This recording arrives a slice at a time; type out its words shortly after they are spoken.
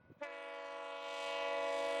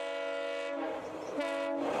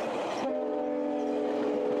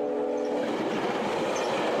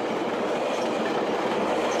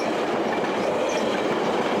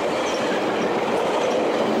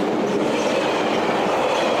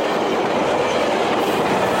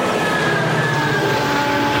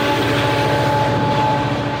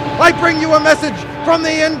I bring you a message from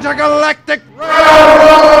the intergalactic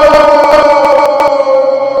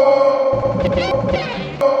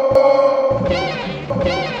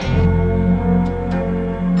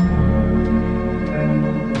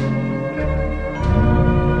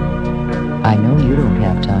I know you don't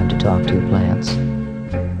have time to talk to your plants,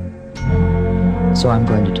 so I'm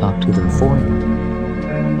going to talk to them for you.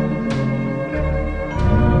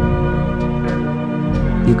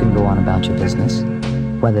 You can go on about your business,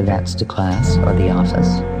 whether that's to class or the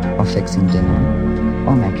office, or fixing dinner,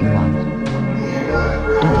 or making love.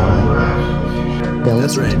 Don't worry. They'll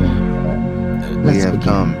That's listen right. to me. We Let's have begin.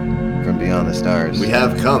 come from beyond the stars. We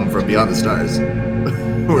have come from beyond the stars.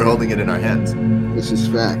 We're holding it in our hands. This is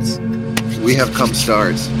facts. We have come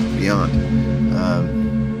stars beyond.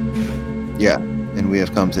 And we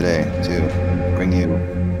have come today to bring you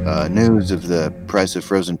news of the price of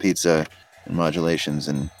frozen pizza and modulations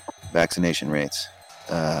and vaccination rates.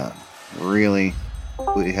 Really,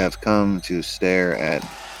 we have come to stare at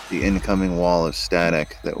the incoming wall of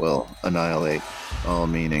static that will annihilate all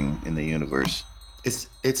meaning in the universe.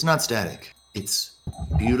 It's not static. It's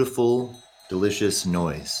beautiful, delicious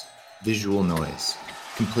noise, visual noise,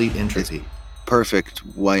 complete entropy. Perfect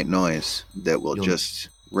white noise that will just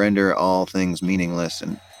render all things meaningless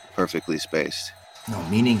and perfectly spaced. No,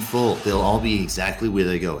 meaningful. They'll all be exactly where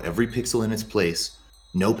they go. Every pixel in its place.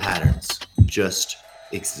 No patterns. Just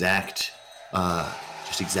exact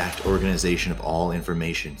organization of all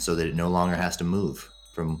information so that it no longer has to move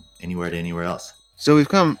from anywhere to anywhere else. So we've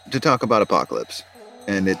come to talk about apocalypse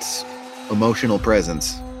and its emotional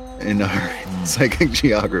presence in our psychic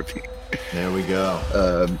geography. There we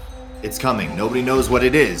go. It's coming. Nobody knows what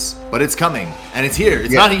it is, but it's coming. And it's here.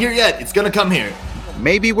 It's not here yet. It's gonna come here.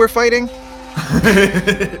 Maybe we're fighting?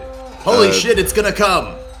 Holy shit, it's gonna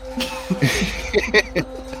come.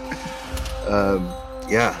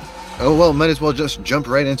 Yeah. Oh, well, might as well just jump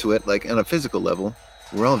right into it. Like, on a physical level,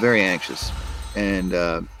 we're all very anxious. And,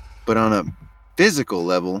 but on a physical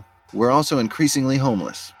level, we're also increasingly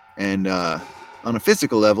homeless. And, on a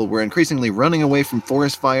physical level, we're increasingly running away from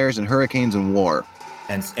forest fires and hurricanes and war.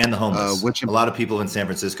 And the homeless. Which a lot of people in San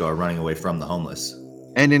Francisco are running away from the homeless.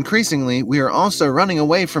 And increasingly, we are also running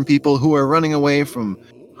away from people who are running away from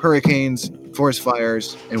hurricanes, forest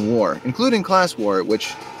fires, and war, including class war,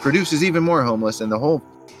 which produces even more homeless. And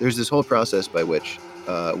there's this whole process by which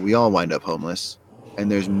we all wind up homeless,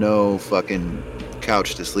 and there's no fucking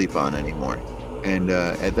couch to sleep on anymore. And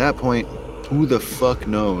at that point, who the fuck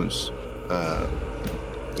knows?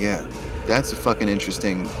 That's a fucking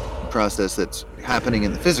interesting process that's happening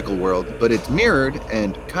in the physical world, but it's mirrored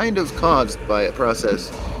and kind of caused by a process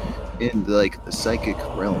in the psychic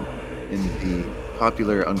realm, in the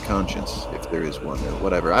popular unconscious, if there is one, or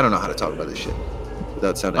whatever. I don't know how to talk about this shit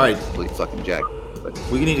without sounding completely fucking jacked. But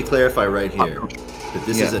we need to clarify right here that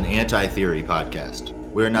this is an anti-theory podcast.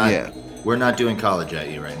 We're not doing college at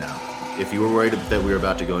you right now. If you were worried that we were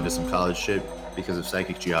about to go into some college shit because of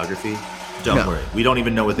psychic geography, don't worry. We don't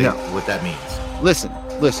even know what that means. Listen.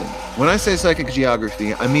 When I say psychic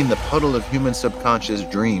geography, I mean the puddle of human subconscious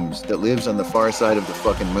dreams that lives on the far side of the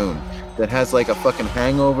fucking moon, that has like a fucking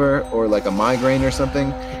hangover or like a migraine or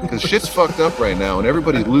something, because shit's fucked up right now and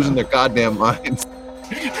everybody's losing their goddamn minds.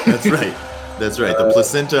 That's right. The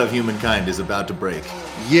placenta of humankind is about to break.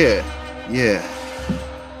 Yeah.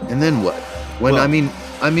 And then what? I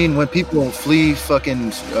mean, when people flee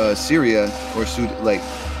fucking Syria or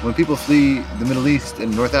when people flee the Middle East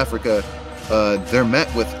and North Africa, they're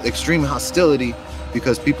met with extreme hostility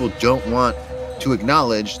because people don't want to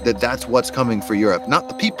acknowledge that that's what's coming for Europe. Not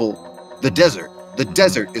the people, the desert. The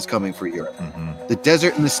desert is coming for Europe. Mm-hmm. The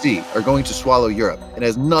desert and the sea are going to swallow Europe. It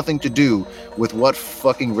has nothing to do with what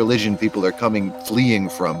fucking religion people are fleeing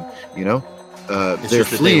from, you know? They're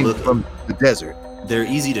fleeing from the desert. They're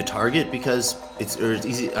easy to target because it's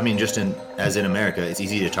easy. I mean, as in America, it's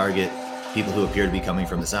easy to target people who appear to be coming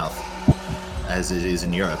from the South, as it is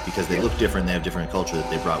in Europe, because they look different, they have different culture that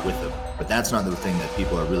they brought with them. But that's not the thing that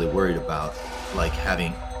people are really worried about,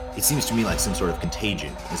 it seems to me like some sort of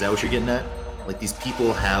contagion. Is that what you're getting at? Like, these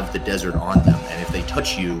people have the desert on them, and if they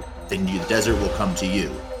touch you, then the desert will come to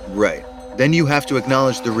you. Right. Then you have to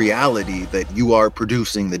acknowledge the reality that you are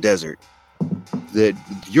producing the desert. That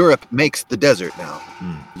Europe makes the desert now.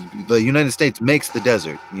 The United States makes the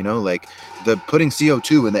desert, putting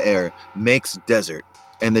CO2 in the air makes desert.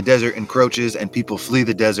 and the desert encroaches, and people flee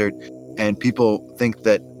the desert, and people think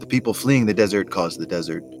that the people fleeing the desert caused the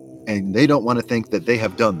desert, and they don't want to think that they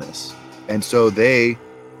have done this, and so they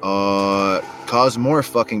cause more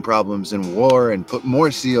fucking problems in war and put more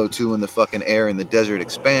CO2 in the fucking air, and the desert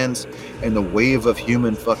expands, and the wave of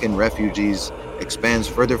human fucking refugees expands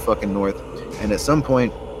further fucking north, and at some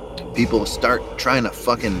point people start trying to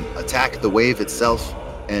fucking attack the wave itself,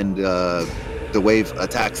 and the wave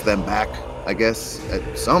attacks them back. I guess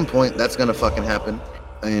at some point that's gonna fucking happen.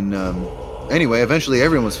 And anyway, eventually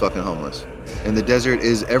everyone's fucking homeless, and the desert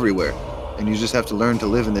is everywhere, and you just have to learn to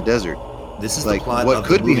live in the desert. This is like the plot what of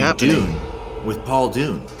could the be movie happening. Dune with Paul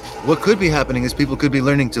Dune. What could be happening is people could be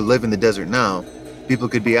learning to live in the desert now. People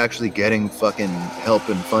could be actually getting fucking help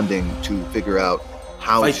and funding to figure out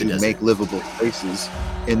how Fight the to desert. make livable places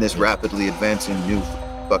in this rapidly advancing new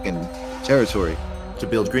fucking territory. To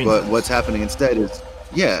build green. But zones. what's happening instead is,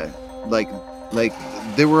 like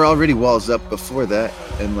there were already walls up before that,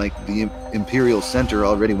 and like the Imperial Center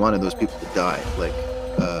already wanted those people to die.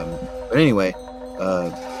 But anyway,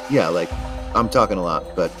 like I'm talking a lot,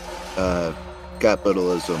 but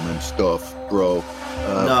capitalism and stuff, bro.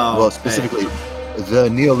 Well, specifically the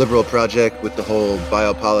neoliberal project with the whole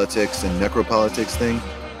biopolitics and necropolitics thing.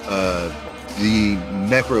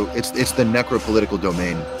 It's the necropolitical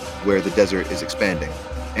domain where the desert is expanding,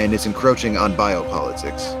 and it's encroaching on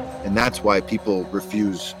biopolitics, and that's why people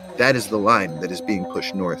refuse. That is the line that is being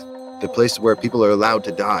pushed north. The place where people are allowed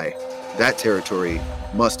to die, that territory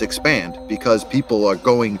must expand because people are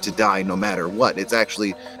going to die no matter what. It's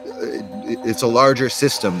actually, it's a larger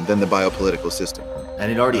system than the biopolitical system.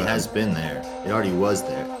 And it already has been there. It already was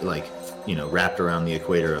there, like, wrapped around the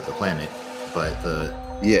equator of the planet. But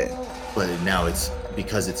but now it's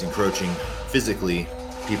because it's encroaching physically.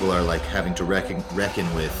 People are like having to reckon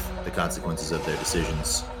with the consequences of their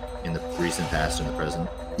decisions in the recent past and the present.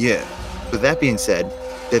 Yeah. But that being said,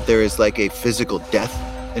 that there is like a physical death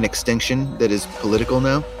and extinction that is political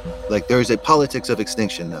now. Like there is a politics of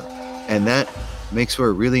extinction now, and that makes for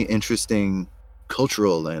a really interesting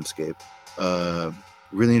cultural landscape.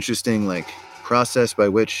 Really interesting like process by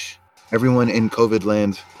which everyone in COVID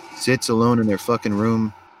land sits alone in their fucking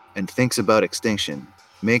room and thinks about extinction.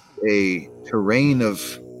 Make a terrain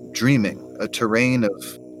of dreaming, a terrain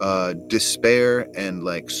of despair and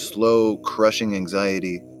like slow crushing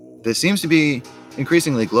anxiety that seems to be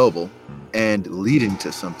increasingly global and leading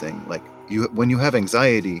to something. Like when you have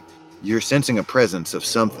anxiety, you're sensing a presence of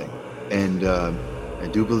something, and I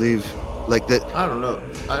do believe like that. I don't know.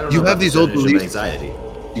 You have these old beliefs. Anxiety.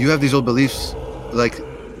 You have these old beliefs, like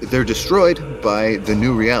they're destroyed by the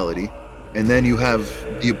new reality, and then you have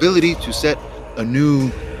the ability to set a new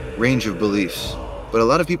range of beliefs. But a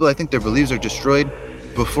lot of people, I think their beliefs are destroyed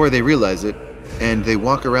before they realize it, and they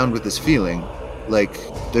walk around with this feeling like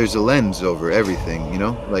there's a lens over everything,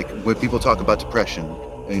 like when people talk about depression,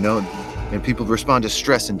 and people respond to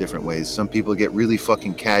stress in different ways. Some people get really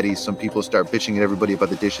fucking catty. Some people start bitching at everybody about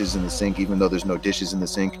the dishes in the sink, even though there's no dishes in the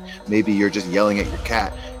sink. Maybe you're just yelling at your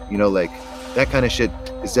cat, like that kind of shit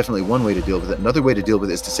is definitely one way to deal with it. Another way to deal with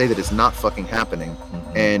it is to say that it's not fucking happening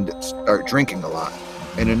and start drinking a lot.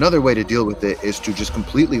 And another way to deal with it is to just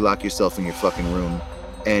completely lock yourself in your fucking room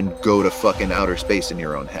and go to fucking outer space in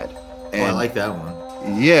your own head. And I like that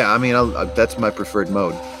one. Yeah, I mean, that's my preferred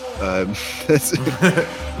mode. We're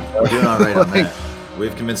doing all right on that.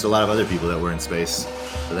 We've convinced a lot of other people that we're in space.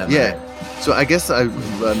 For that matter. So I guess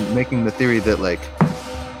I'm making the theory that, like,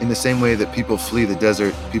 in the same way that people flee the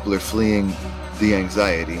desert, people are fleeing the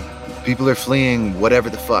anxiety. People are fleeing whatever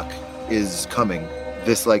the fuck is coming.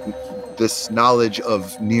 This knowledge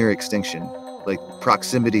of near extinction, like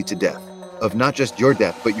proximity to death, of not just your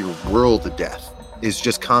death, but your world death, is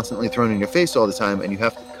just constantly thrown in your face all the time, and you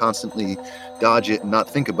have to constantly dodge it and not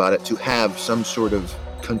think about it to have some sort of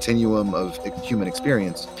continuum of human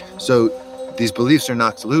experience. So these beliefs are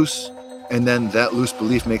knocked loose, and then that loose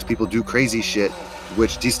belief makes people do crazy shit,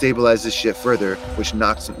 which destabilizes shit further, which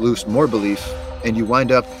knocks loose more belief, and you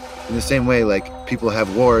wind up in the same way like people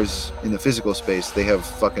have wars in the physical space, they have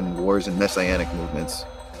fucking wars in messianic movements.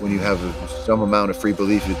 When you have some amount of free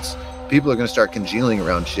belief, people are going to start congealing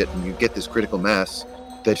around shit, and you get this critical mass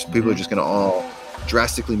that people are just going to all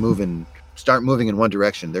drastically start moving in one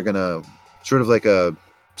direction. They're going to sort of like a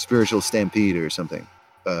spiritual stampede or something.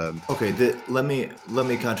 Okay, let me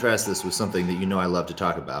contrast this with something that I love to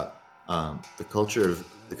talk about. The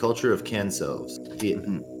culture of cancels.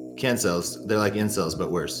 Cancels, they're like incels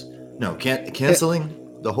but worse. No,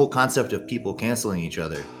 canceling, the whole concept of people canceling each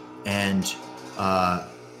other and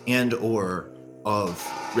or of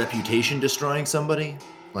reputation destroying somebody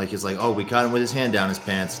Like, it's like, oh, we caught him with his hand down his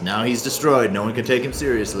pants. Now he's destroyed. No one can take him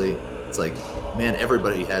seriously. It's like, man,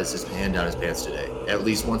 everybody has his hand down his pants today, at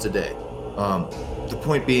least once a day. The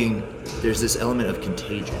point being, there's this element of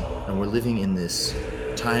contagion, and we're living in this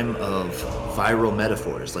time of viral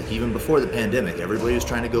metaphors. Like, even before the pandemic, everybody was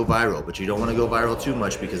trying to go viral, but you don't want to go viral too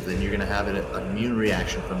much because then you're going to have an immune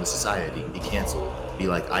reaction from the society, be canceled, be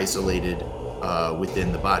like isolated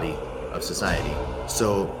within the body of society.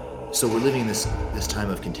 So we're living this time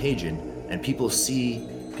of contagion, and people see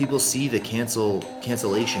the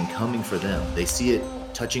cancellation coming for them. They see it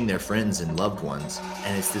touching their friends and loved ones,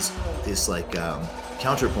 and it's this like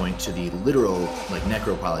counterpoint to the literal like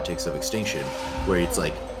necropolitics of extinction, where it's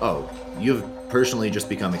like, oh, you've personally just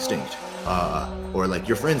become extinct, or like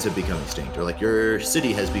your friends have become extinct, or like your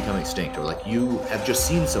city has become extinct, or like you have just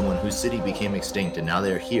seen someone whose city became extinct and now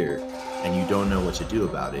they're here and you don't know what to do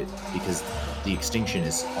about it because the extinction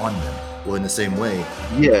is on them. Well, in the same way,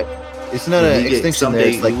 yeah, it's not an extinction there,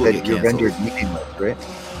 it's like you will that get you're canceled. rendered meaningless, right?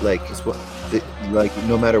 Like, It's what- like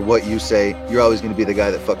no matter what you say, you're always going to be the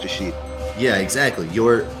guy that fucked a sheep. Yeah, exactly.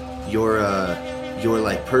 Your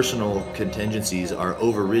like personal contingencies are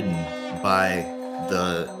overridden by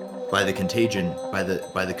the contagion, by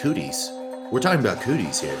the cooties. We're talking about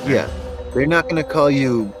cooties here. Right? Yeah, they're not going to call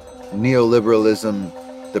you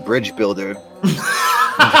neoliberalism, the bridge builder.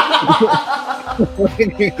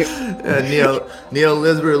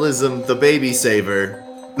 Neoliberalism, the baby saver.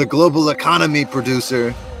 The global economy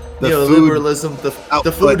producer. The Neoliberalism, the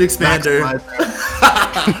output food expander.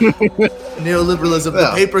 maximizer. Neoliberalism,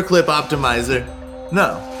 Yeah. the paperclip optimizer.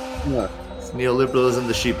 No, Yeah. it's neoliberalism,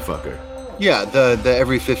 the sheep fucker. Yeah, the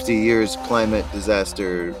every 50 years climate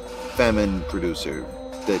disaster famine producer,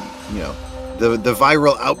 that, you know, the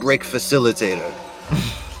viral outbreak facilitator,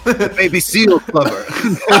 the baby seal lover.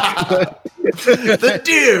 The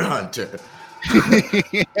deer hunter.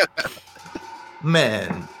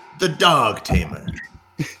 Man, the dog tamer.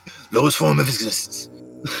 Lowest form of existence.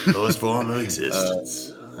 Lowest form of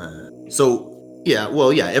existence. So, yeah,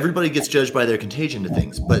 everybody gets judged by their contagion to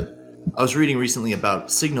things, but I was reading recently about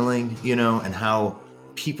signaling, and how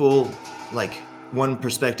people, like, one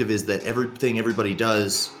perspective is that everything everybody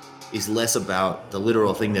does is less about the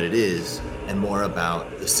literal thing that it is and more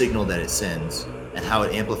about the signal that it sends and how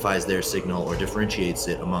it amplifies their signal or differentiates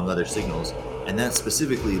it among other signals. And that's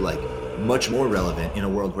specifically, like, much more relevant in a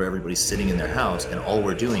world where everybody's sitting in their house and all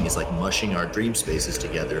we're doing is, like, mushing our dream spaces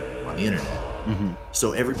together on the internet. Mm-hmm.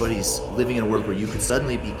 So everybody's living in a world where you could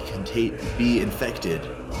suddenly be infected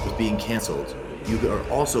with being canceled. You are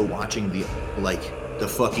also watching the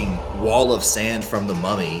fucking wall of sand from The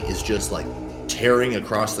Mummy is just like tearing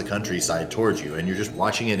across the countryside towards you, and you're just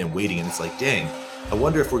watching it and waiting, and it's like, dang, I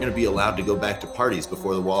wonder if we're going to be allowed to go back to parties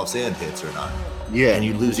before the wall of sand hits or not. Yeah, And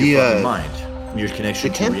you lose your fucking mind, your connection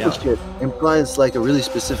the to cancel reality. shit implies like a really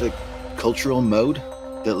specific cultural mode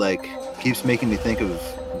that like keeps making me think of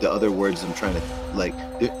the other words I'm trying to like.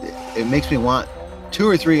 It makes me want 2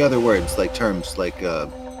 or 3 other words, like terms, like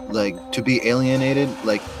to be alienated,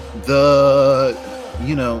 like the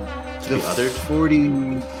be othered?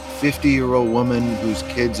 40-50-year-old woman whose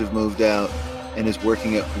kids have moved out and is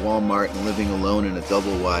working at Walmart and living alone in a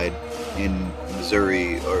double wide in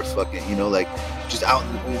Missouri, or fucking, like just out.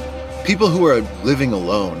 People who are living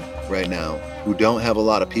alone right now, who don't have a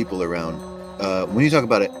lot of people around. When you talk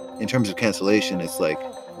about it in terms of cancellation, it's like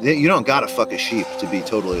you don't gotta fuck a sheep to be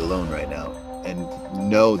totally alone right now and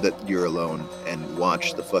know that you're alone and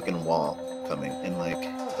watch the fucking wall coming. And like,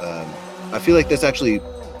 I feel like that's actually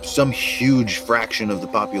some huge fraction of the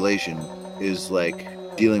population is like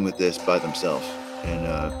dealing with this by themselves. And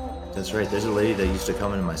That's right. There's a lady that used to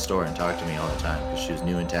come into my store and talk to me all the time because she was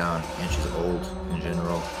new in town and she's old in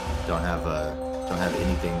general. Don't have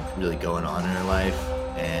anything really going on in her life.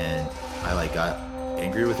 And I like got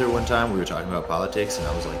angry with her one time. We were talking about politics, and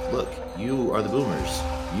I was like, "Look, you are the boomers.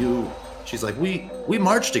 She's like, we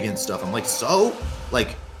marched against stuff." I'm like, so?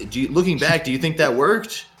 Like, looking back, do you think that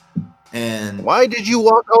worked? And why did you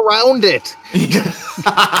walk around it?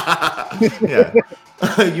 Yeah.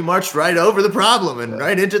 You marched right over the problem and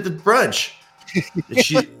right into the brunch.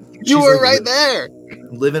 You were like, right there.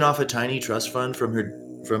 Living off a tiny trust fund from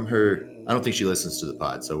her. I don't think she listens to the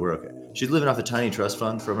pod, so we're okay. She's living off a tiny trust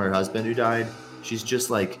fund from her husband who died. She's just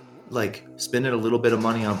like spending a little bit of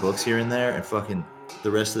money on books here and there, and fucking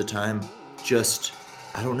the rest of the time, just,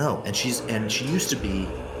 I don't know. And she used to be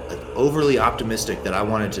like overly optimistic that I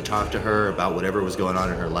wanted to talk to her about whatever was going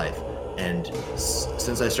on in her life. And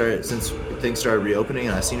since things started reopening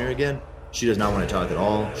and I've seen her again, she does not want to talk at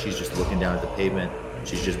all. She's just looking down at the pavement.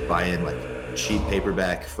 She's just buying like cheap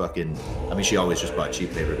paperback fucking. I mean, she always just bought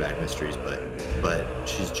cheap paperback mysteries, but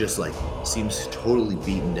she's just like seems totally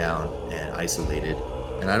beaten down and isolated.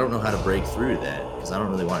 And I don't know how to break through to that because I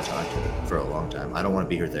don't really want to talk to her for a long time. I don't want to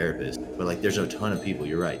be her therapist. But like, there's a ton of people,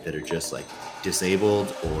 you're right, that are just like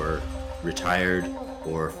disabled or retired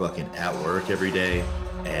or fucking at work every day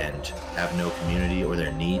and have no community or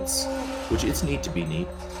their needs, which it's neat to be neat,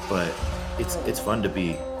 but it's fun to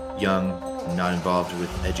be young, not involved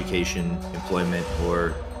with education, employment,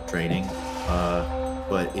 or training.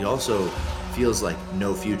 But it also feels like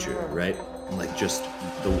no future, right? Like just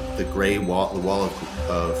the gray wall, the wall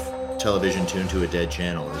of television tuned to a dead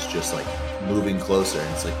channel is just like moving closer,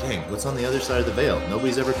 and it's like, dang, what's on the other side of the veil?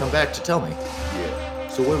 Nobody's ever come back to tell me. Yeah.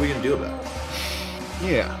 So what are we gonna do about it?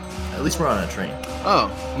 Yeah. At least we're on a train.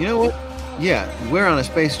 Oh, you know what? Yeah, we're on a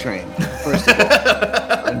space train. First of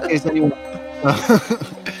all, in case anyone.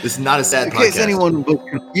 This is not a sad podcast. In case anyone was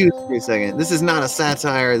confused for a second, this is not a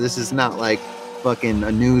satire. This is not like fucking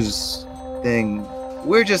a news thing.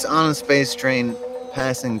 We're just on a space train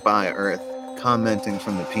passing by Earth, commenting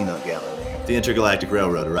from the peanut gallery. The Intergalactic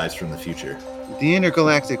Railroad arrives from the future. The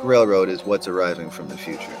Intergalactic Railroad is what's arriving from the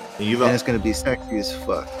future. And it's going to be sexy as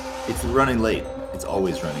fuck. It's running late. It's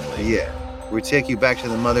always running late. Yeah. We'll take you back to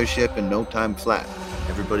the mothership in no time flat.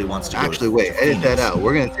 Everybody wants to go Actually, wait, edit that out.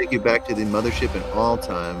 We're going to take you back to the mothership in all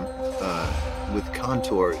time with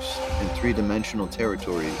contours and three-dimensional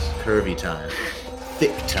territories. Curvy time.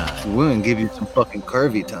 Thick time. We're going to give you some fucking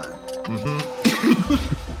curvy time.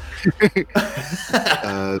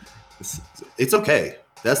 It's okay.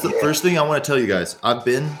 That's the first thing I want to tell you guys. I've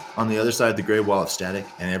been on the other side of the gray wall of static,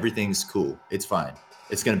 and everything's cool. It's fine.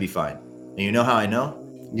 It's going to be fine. And you know how I know?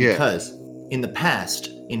 Yeah. Because in the past,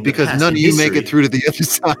 none of you make it through to the other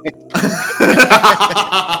side.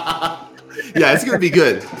 Yeah, it's going to be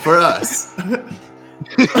good for us.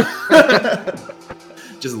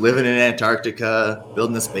 Just living in Antarctica,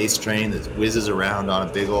 building a space train that whizzes around on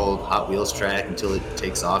a big old Hot Wheels track until it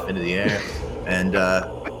takes off into the air, and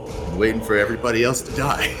waiting for everybody else to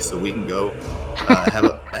die so we can go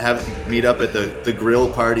meet up at the grill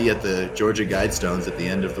party at the Georgia Guidestones at the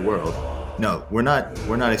end of the world. No, we're not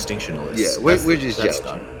extinctionalists. Yeah, we're just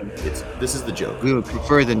joking. This is the joke. We would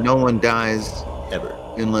prefer that no one dies ever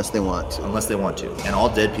unless they want to. And all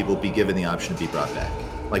dead people be given the option to be brought back.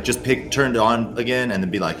 Like, just turned on again and then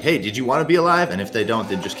be like, hey, did you want to be alive? And if they don't,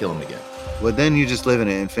 then just kill them again. Well, then you just live in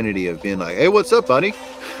an infinity of being like, hey, what's up, buddy?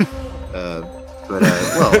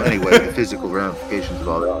 Well, anyway, the physical ramifications of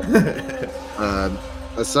all that.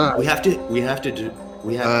 Aside.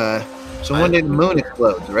 So one day the moon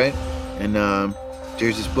explodes, right? And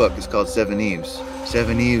there's this book. It's called Seven Eves.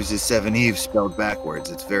 Seven Eves is Seven Eves spelled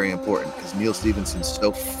backwards. It's very important because Neil Stephenson's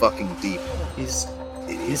so fucking deep. He's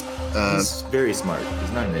very smart.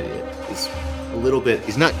 He's not an idiot. He's a little bit.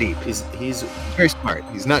 He's not deep. He's very smart.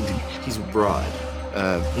 He's not deep. He's broad.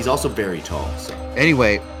 He's also very tall. So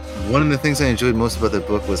anyway, one of the things I enjoyed most about the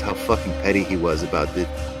book was how fucking petty he was about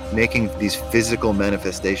making these physical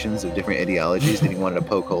manifestations of different ideologies that he wanted to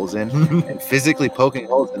poke holes in, and physically poking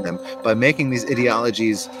holes in them by making these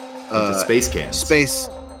ideologies space cans, space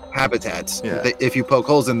habitats. Yeah. If you poke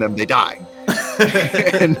holes in them, they die.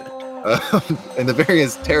 and the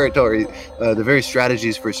various territories, the various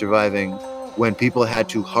strategies for surviving when people had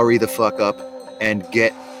to hurry the fuck up and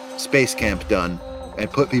get space camp done and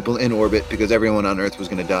put people in orbit because everyone on Earth was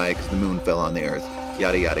going to die because the moon fell on the Earth.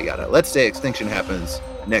 Yada, yada, yada. Let's say extinction happens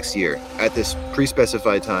next year. At this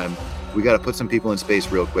pre-specified time, we got to put some people in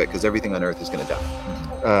space real quick because everything on Earth is going to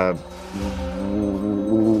die.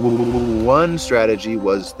 One strategy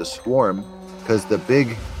was the swarm, because the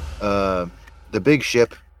big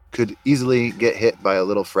ship could easily get hit by a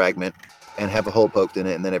little fragment and have a hole poked in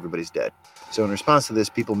it, and then everybody's dead. So in response to this,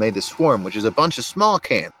 people made the swarm, which is a bunch of small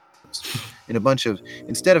cans.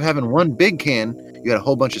 Instead of having one big can, you got a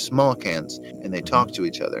whole bunch of small cans, and they talk to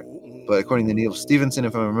each other. But according to Neil Stephenson,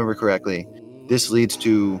 if I remember correctly, this leads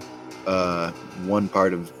to one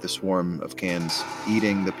part of the swarm of cans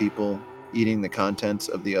eating the contents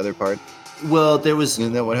of the other part. Well, there was...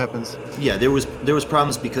 Isn't that what happens? Yeah, there was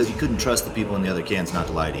problems because you couldn't trust the people in the other cans not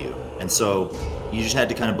to lie to you. And so you just had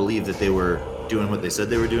to kind of believe that they were doing what they said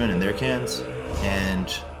they were doing in their cans.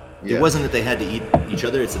 And it wasn't that they had to eat each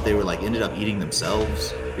other, it's that they were ended up eating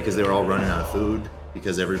themselves because they were all running out of food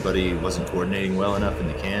because everybody wasn't coordinating well enough in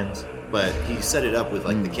the cans. But he set it up with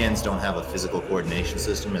the cans don't have a physical coordination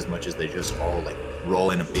system as much as they just all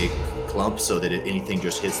roll in a big clump so that anything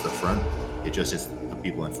just hits the front. It just hits the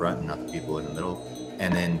people in front and not the people in the middle.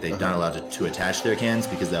 And then they're not allowed to attach their cans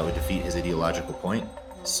because that would defeat his ideological point.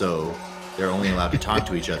 So They're only allowed to talk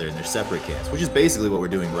to each other in their separate cans, which is basically what we're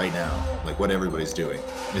doing right now. Like what everybody's doing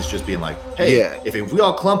is just being like, hey, if we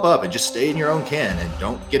all clump up and just stay in your own can and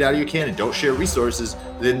don't get out of your can and don't share resources,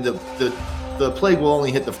 then the plague will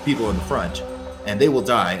only hit the people in the front, and they will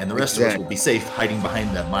die, and the rest of us will be safe hiding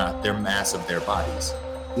behind their mass of their bodies.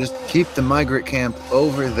 Just keep the migrant camp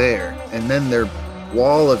over there, and then their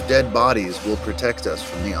wall of dead bodies will protect us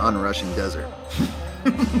from the onrushing desert.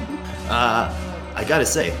 I gotta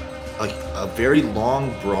say, like a very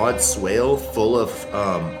long, broad swale full of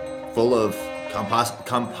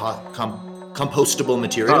compostable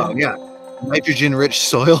material. Oh yeah, nitrogen-rich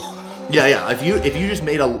soil. Yeah. If you just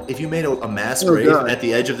made a mass grave at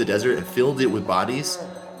the edge of the desert and filled it with bodies,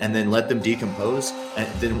 and then let them decompose, and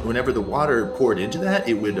then whenever the water poured into that,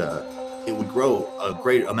 it would grow a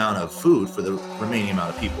great amount of food for the remaining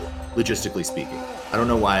amount of people. Logistically speaking, I don't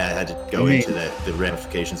know why I had to go into the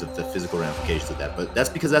ramifications of the physical ramifications of that, but that's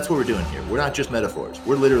because that's what we're doing here. We're not just metaphors.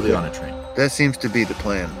 We're literally on a train. That seems to be the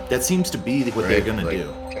plan. That seems to be what they're gonna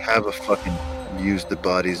do. To have a fucking use the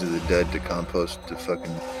bodies of the dead to compost the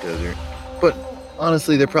fucking desert. But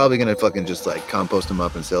honestly, they're probably gonna fucking just like compost them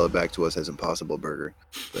up and sell it back to us as Impossible Burger.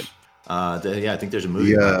 But I think there's a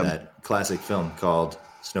movie about that classic film called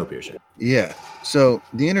Snowpiercer. Yeah. So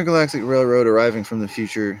the Intergalactic Railroad arriving from the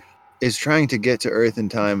future is trying to get to Earth in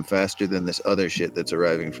time faster than this other shit that's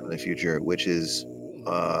arriving from the future, which is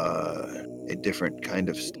a different kind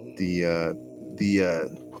of the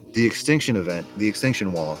extinction event, the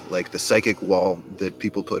extinction wall, like the psychic wall that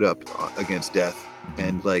people put up against death,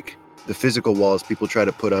 and like the physical walls people try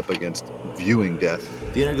to put up against viewing death.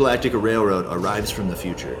 The Intergalactic Railroad arrives from the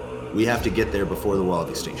future. We have to get there before the wall of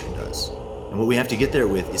extinction does. And what we have to get there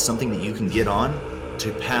with is something that you can get on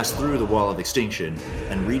to pass through the wall of extinction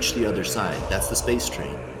and reach the other side. That's the space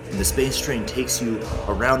train. And the space train takes you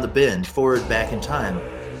around the bend, forward, back in time,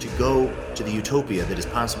 to go to the utopia that is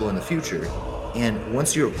possible in the future. And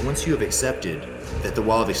once you have accepted that the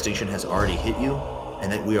wall of extinction has already hit you,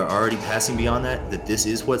 and that we are already passing beyond that this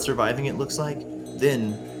is what surviving it looks like,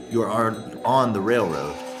 then you are on the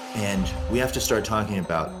railroad. And we have to start talking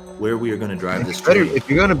about where we are going to drive this train. If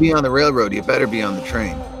you're going to be on the railroad, you better be on the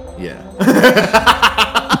train. Yeah.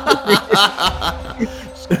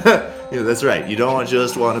 Yeah, that's right. You don't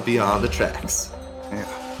just want to be on the tracks. Yeah.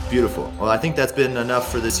 Beautiful. Well, I think that's been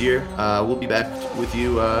enough for this year. We'll be back with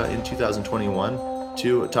you in 2021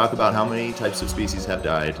 to talk about how many types of species have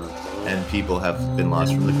died and people have been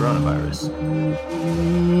lost from the coronavirus.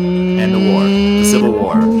 And the war, the Civil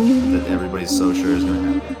War, that everybody's so sure is going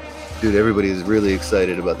to happen. Dude, everybody is really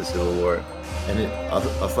excited about the Civil War. And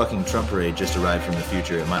a fucking Trump parade just arrived from the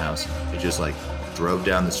future at my house. It just like drove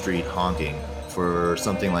down the street honking for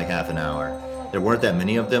something like half an hour. There weren't that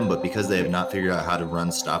many of them, but because they have not figured out how to run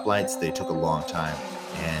stoplights, they took a long time.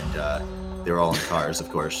 And they were all in cars, of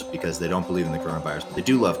course, because they don't believe in the coronavirus, but they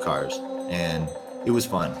do love cars. And it was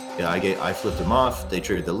fun. Yeah, I flipped them off. They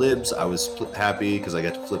triggered the libs. I was happy because I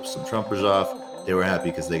got to flip some Trumpers off. They were happy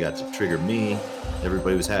because they got to trigger me.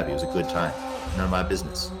 Everybody was happy. It was a good time. None of my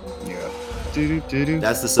business. Yeah.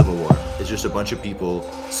 That's the Civil War. It's just a bunch of people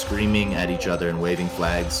screaming at each other and waving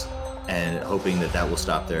flags and hoping that will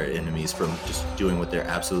stop their enemies from just doing what they're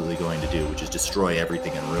absolutely going to do, which is destroy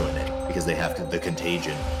everything and ruin it, because they have the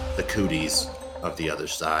contagion, the cooties of the other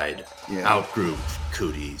side. Yeah. Outgroup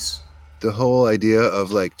cooties. The whole idea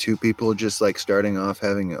of like two people just like starting off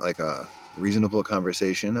having like a reasonable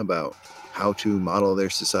conversation about how to model their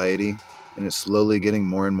society, and it's slowly getting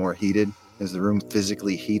more and more heated as the room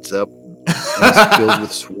physically heats up and it's filled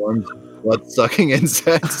with swarms of blood-sucking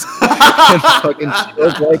insects and fucking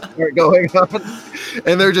shield lights start going on,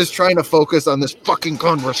 and they're just trying to focus on this fucking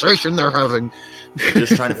conversation they're having. They're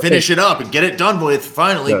just trying to finish it up and get it done with.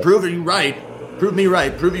 Finally, prove you right, prove me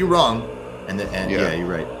right, prove you wrong, and yeah, you're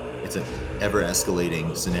right. It's an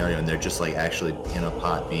ever-escalating scenario, and they're just like actually in a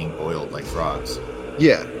pot being boiled like frogs.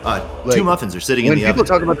 Yeah, like, 2 muffins are sitting in the oven. When people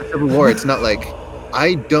talk about the Civil War, it's not like,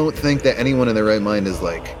 I don't think that anyone in their right mind is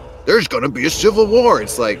like, there's gonna be a civil war.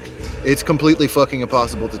 It's like, it's completely fucking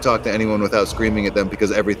impossible to talk to anyone without screaming at them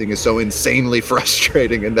because everything is so insanely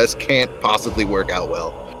frustrating, and this can't possibly work out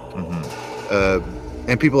well. Mm-hmm.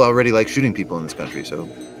 And people already like shooting people in this country, so,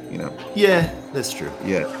 you know. Yeah, that's true.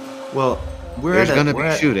 Yeah. Well, there's gonna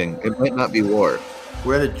be shooting. It might not be war.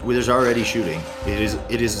 There's already shooting.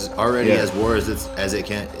 It is already as war as it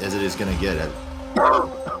is gonna get.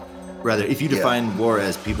 Rather, if you define war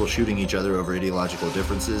as people shooting each other over ideological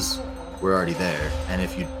differences, we're already there. And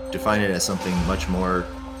if you define it as something much more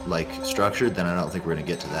like structured, then I don't think we're gonna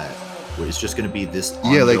get to that. Where it's just gonna be this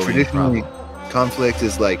ongoing like traditionally, problem. Conflict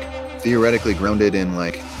is like theoretically grounded in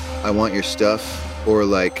like, I want your stuff or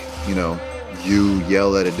like, you know, you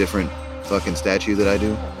yell at a different fucking statue that I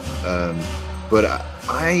do. But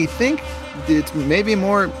I think it's maybe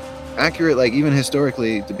more accurate, like even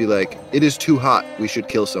historically, to be like, it is too hot, we should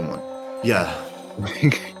kill someone. Yeah.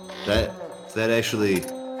 that actually,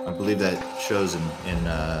 I believe that shows in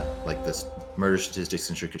like this murder statistics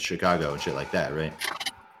in Chicago and shit like that, right?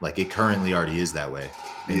 Like it currently already is that way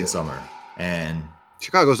in the summer. And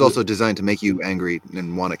Chicago's also designed to make you angry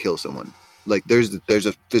and want to kill someone. Like there's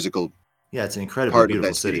a physical it's an incredibly part beautiful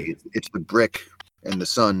of that city. It's the brick and the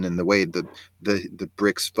sun and the way the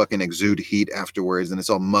bricks fucking exude heat afterwards, and it's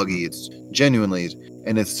all muggy. It's genuinely,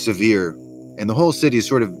 and it's severe, and the whole city is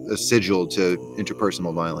sort of a sigil to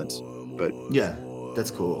interpersonal violence. But yeah,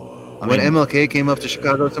 that's cool. When MLK came up to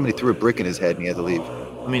Chicago, somebody threw a brick in his head and he had to leave.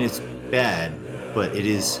 I mean, it's bad, but it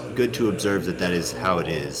is good to observe that is how it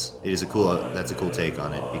is. It is that's a cool take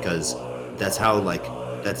on it, because that's how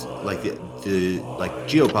that's like the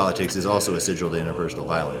geopolitics is also a sigil to interpersonal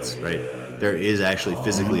violence, right? There is actually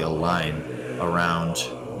physically a line around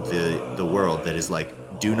the world that is like,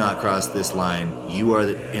 do not cross this line. You are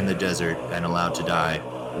in the desert and allowed to die.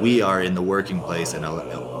 We are in the working place and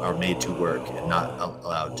are made to work and not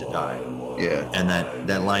allowed to die. Yeah. And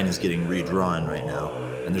that line is getting redrawn right now.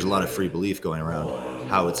 And there's a lot of free belief going around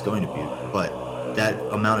how it's going to be. But that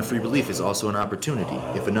amount of free belief is also an opportunity.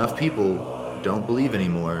 If enough people don't believe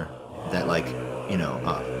anymore that, like, you know,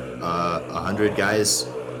 100 guys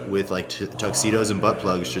with like tuxedos and butt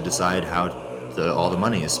plugs should decide how all the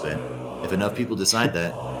money is spent. If enough people decide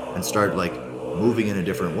that and start like moving in a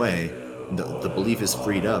different way, the belief is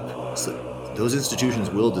freed up. So those institutions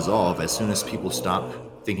will dissolve as soon as people stop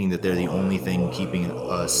thinking that they're the only thing keeping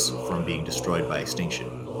us from being destroyed by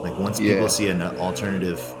extinction. Like once people see an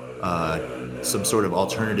alternative, some sort of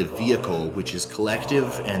alternative vehicle which is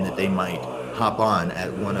collective and that they might hop on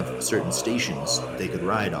at one of certain stations they could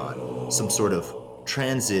ride on, some sort of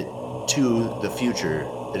transit to the future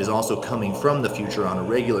that is also coming from the future on a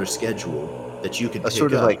regular schedule that you could pick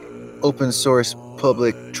sort of up. Like open source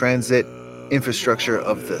public transit infrastructure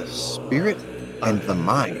of the spirit and the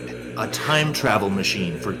mind. A time travel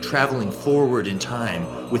machine for traveling forward in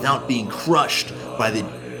time without being crushed by the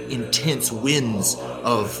intense winds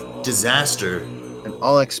of disaster. And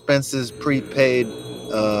all expenses prepaid,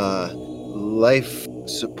 life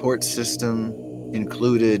support system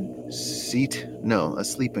included, a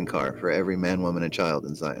sleeping car for every man, woman, and child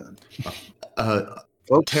in Zion.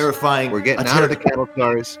 Folks, terrifying. We're getting out of the cattle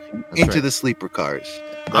cars into the sleeper cars.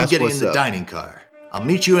 I'm getting in the dining car. I'll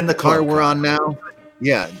meet you in the car we're on now.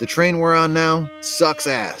 Yeah, the train we're on now sucks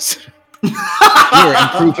ass. We're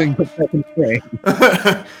improving the fucking train.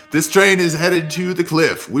 This train is headed to the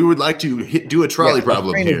cliff. We would like to do a trolley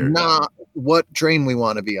problem train here. Is not what train we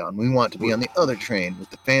want to be on. We want to be on the other train with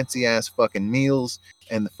the fancy ass fucking meals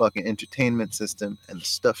and the fucking entertainment system and the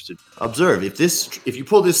stuff to observe. If you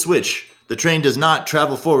pull this switch, the train does not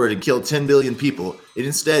travel forward and kill 10 billion people. It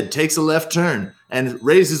instead takes a left turn and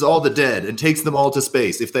raises all the dead and takes them all to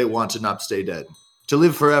space if they want to not stay dead. To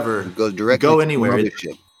live forever, go anywhere,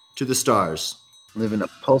 to the stars. Live in a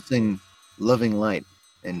pulsing, loving light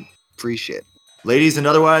and free shit. Ladies and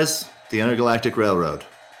otherwise, the Intergalactic Railroad.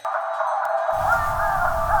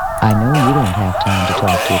 I know you don't have time to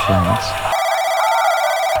talk to your parents,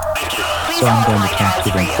 so I'm going to talk to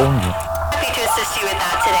them for you. Happy to assist you with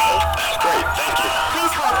that today. Great, thank you.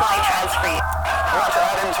 Please hold while I transfer you. I want to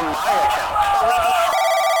add him to my account. Well, we'd be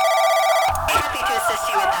happy to assist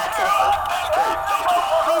you with that today. Great, thank you.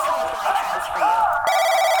 Please hold while I transfer you.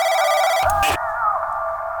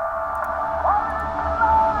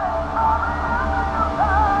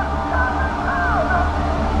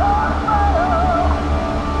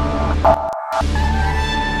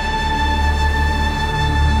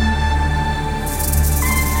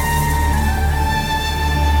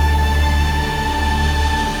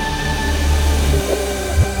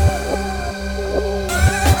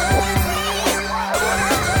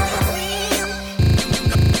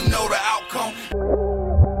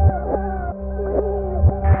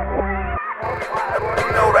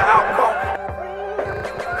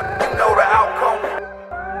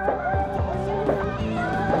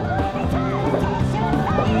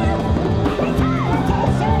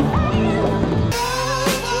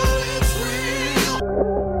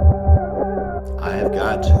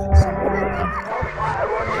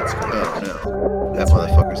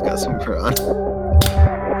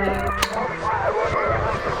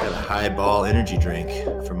 Energy drink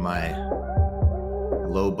from my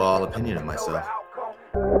low ball opinion of myself.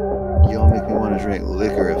 Y'all make me want to drink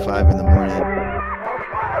liquor at 5 a.m.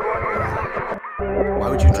 Why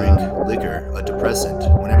would you drink liquor, a depressant,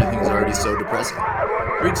 when everything is already so depressing?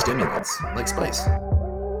 Drink stimulants, like Spice.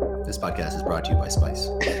 This podcast is brought to you by Spice.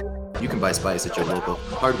 You can buy Spice at your local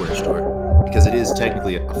hardware store because it is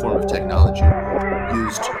technically a form of technology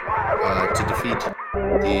used to defeat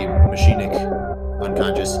the machinic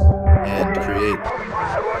unconscious and create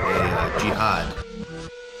a jihad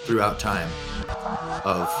throughout time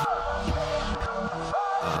of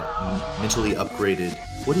mentally upgraded.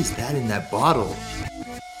 What is that in that bottle?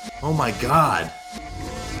 Oh my god!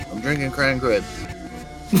 I'm drinking cran grape.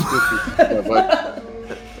 You're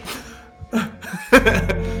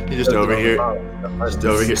just over here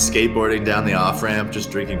skateboarding down the off ramp,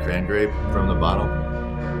 just drinking cran grape from the bottle.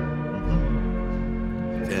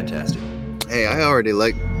 Fantastic. Hey, I already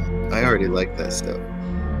like that stuff.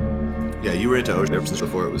 Yeah, you were into ocean ever since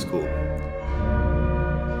before it was cool.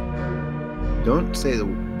 Don't say the.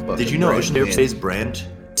 Did you know Ocean Air's brand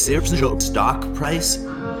stock price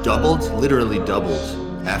literally doubled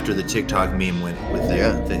after the TikTok meme went with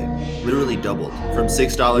their thing. Literally doubled from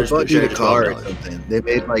 $6 per share to $12. Or something. They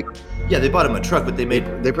made like. Yeah, they bought him a truck, but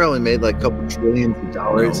they probably made like a couple trillions of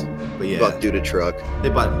dollars. No, but yeah, bought dude a truck. They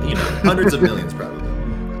bought hundreds of millions probably.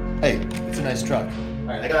 Hey, it's a nice truck. All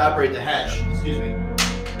right, I gotta operate the hatch. Excuse me.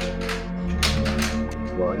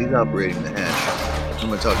 Well, he's operating the hatch. I'm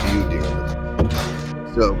gonna talk to you, dear.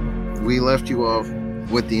 So, we left you off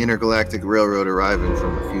with the intergalactic railroad arriving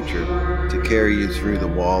from the future to carry you through the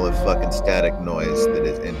wall of fucking static noise that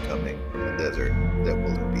is incoming from the desert that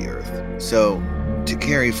will be Earth. So, to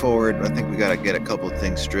carry forward, I think we gotta get a couple of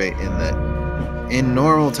things straight in that in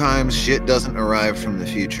normal times, shit doesn't arrive from the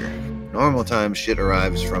future. Normal times, shit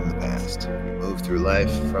arrives from the past. You move through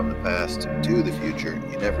life from the past to the future.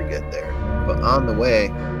 You never get there. But on the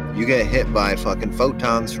way, you get hit by fucking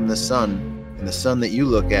photons from the sun, and the sun that you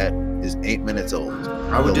look at is 8 minutes old.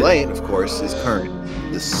 The light, of course, is current.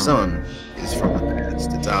 The sun is from the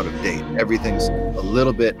past. It's out of date. Everything's a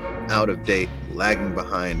little bit out of date, lagging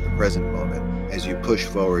behind the present moment. As you push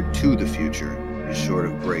forward to the future, you sort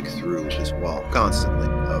of break through this wall constantly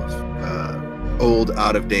of old,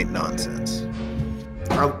 out-of-date nonsense.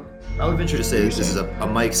 I would venture to say this is a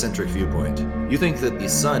Mike-centric viewpoint. You think that the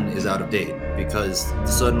sun is out of date because the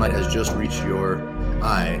sunlight has just reached your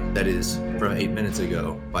eye, that is, from 8 minutes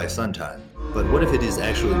ago by sun time. But what if it is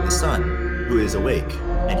actually the sun who is awake,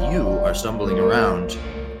 and you are stumbling around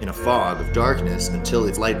in a fog of darkness until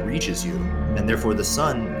its light reaches you, and therefore the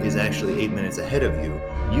sun is actually 8 minutes ahead of you.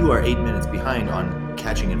 You are 8 minutes behind on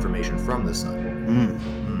catching information from the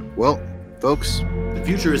sun. Well, folks, the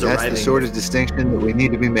future is arriving. That's the sort of distinction that we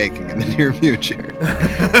need to be making in the near future.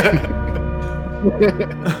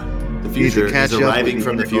 The future is arriving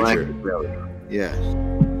from the future. Yeah.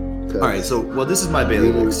 All right. So, well, this is my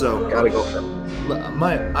bailiwick. So, gotta go.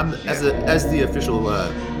 I'm as the official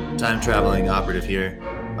time traveling operative here.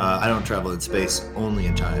 I don't travel in space, only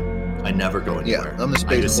in time. I never go anywhere. Yeah, I'm the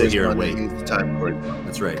space I just sit here and wait. The time correspondent.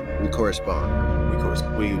 That's right. We correspond.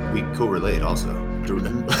 We correlate also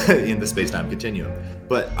in the space-time continuum.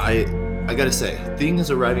 But I gotta say, things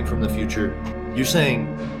arriving from the future. You're saying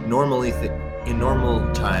normally in normal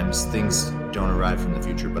times things don't arrive from the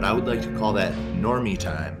future, but I would like to call that normie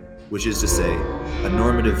time, which is to say a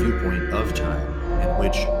normative viewpoint of time in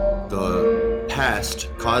which the past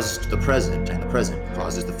caused the present and the present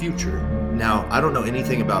causes the future. Now, I don't know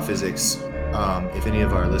anything about physics. If any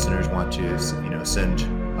of our listeners want to, send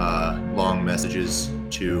long messages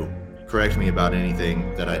to correct me about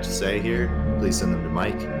anything that I just say here, please send them to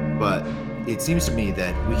Mike. But it seems to me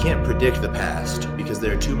that we can't predict the past because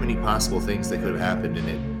there are too many possible things that could have happened in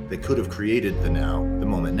it that could have created the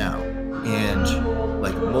moment now. And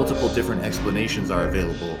like multiple different explanations are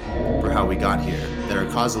available for how we got here that are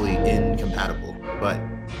causally incompatible. But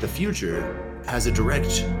the future has a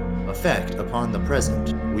direct effect upon the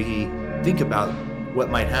present. We think about what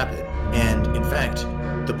might happen. And in fact,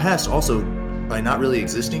 the past also, by not really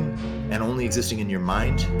existing and only existing in your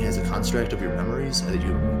mind as a construct of your memories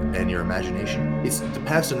and your imagination, the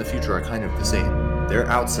past and the future are kind of the same. They're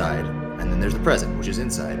outside, and then there's the present, which is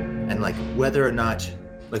inside. And like whether or not,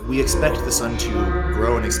 like we expect the sun to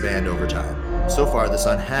grow and expand over time. So far, the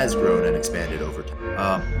sun has grown and expanded over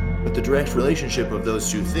time. But the direct relationship of those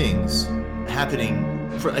two things happening,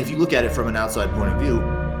 if you look at it from an outside point of view,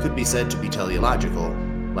 could be said to be teleological.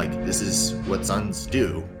 Like this is what suns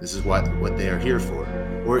do. This is what they are here for.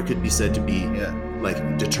 Or it could be said to be like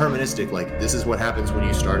deterministic. Like this is what happens when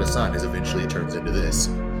you start a sun. Is eventually it turns into this,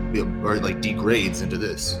 or like degrades into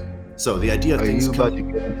this. So the idea of things. Are you about to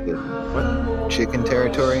get into what? Chicken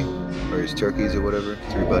territory, or is turkeys or whatever?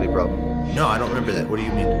 Three-body problem. No, I don't remember that. What do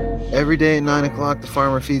you mean? Every day at 9 o'clock, the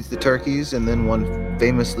farmer feeds the turkeys, and then one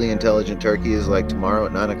famously intelligent turkey is like, tomorrow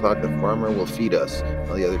at 9 o'clock, the farmer will feed us.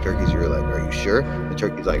 All the other turkeys are like, are you sure? The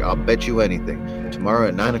turkey's like, I'll bet you anything. Tomorrow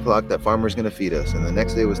at 9 o'clock, that farmer's going to feed us. And the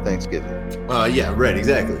next day was Thanksgiving. Yeah, right,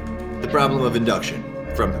 exactly. The problem of induction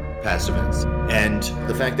from past events. And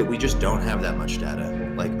the fact that we just don't have that much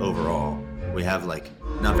data, like overall. We have like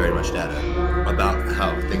not very much data about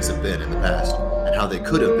how things have been in the past and how they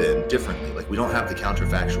could have been differently. Like we don't have the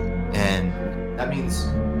counterfactual. And that means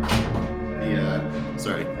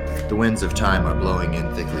the winds of time are blowing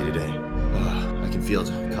in thickly today. I can feel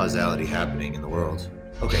causality happening in the world.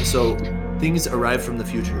 Okay, so things arrive from the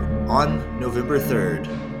future. On November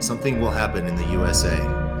 3rd, something will happen in the USA,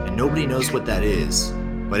 and nobody knows what that is,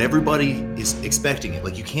 but everybody is expecting it.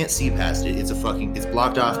 Like, you can't see past it. It's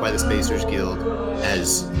blocked off by the Spacers Guild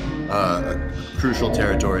as a crucial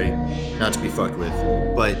territory, not to be fucked with.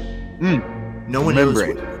 But no one knows.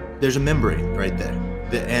 There's a membrane right there.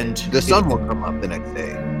 The sun will come up the next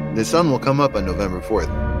day. The sun will come up on November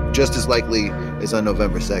 4th, just as likely as on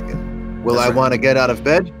November 2nd. Will I want to get out of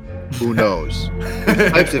bed? Who knows?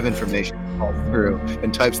 Types of information fall through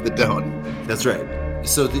and types that don't. That's right.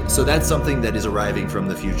 So that's something that is arriving from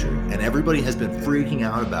the future, and everybody has been freaking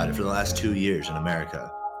out about it for the last 2 years in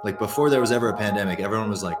America. Like, before there was ever a pandemic, everyone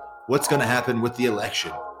was like, what's going to happen with the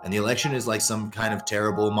election? And the election is like some kind of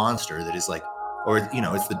terrible monster that is like, or, you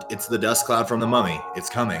know, it's the dust cloud from the mummy. It's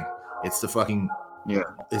coming. It's the fucking,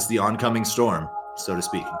 it's the oncoming storm, so to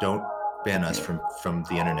speak. Don't ban us from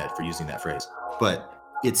the internet for using that phrase. But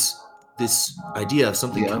it's this idea of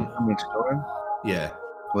something oncoming storm? Yeah.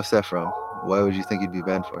 What's that from? Why would you think you'd be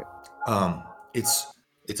banned for it?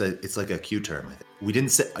 It's like a Q term. We didn't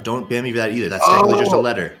say, don't ban me for that either. That's technically just a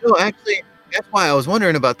letter. No, actually, that's why I was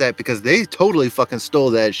wondering about that, because they totally fucking stole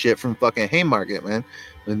that shit from fucking Haymarket, man.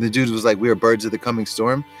 When the dude was like, we are birds of the coming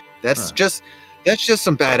storm. That's just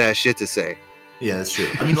some badass shit to say. Yeah, that's true.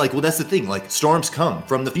 I mean, like, well, that's the thing. Like, storms come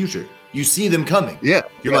from the future. You see them coming. Yeah.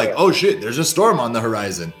 You're like, oh shit, there's a storm on the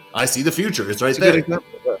horizon. I see the future. It's right there.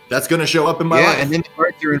 That's going to show up in my life. And then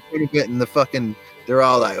you're in front of it, and they're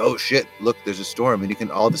all like, oh shit, look, there's a storm. And you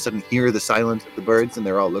can all of a sudden hear the silence of the birds, and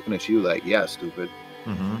they're all looking at you like, yeah, stupid.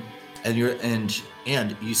 Mm-hmm.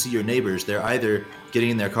 And you see your neighbors, they're either getting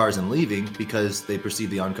in their cars and leaving because they perceive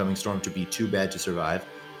the oncoming storm to be too bad to survive,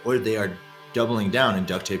 or they are doubling down and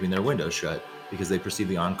duct taping their windows shut because they perceive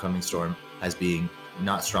the oncoming storm as being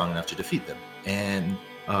not strong enough to defeat them. And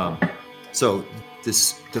so the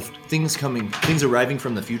things arriving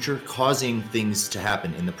from the future, causing things to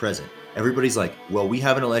happen in the present. Everybody's like, well, we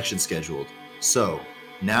have an election scheduled, so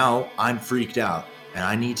now I'm freaked out and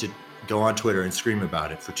I need to go on Twitter and scream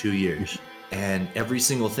about it for 2 years. And every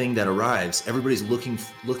single thing that arrives, everybody's looking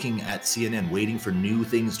at CNN, waiting for new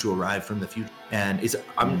things to arrive from the future. And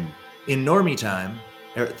in normie time,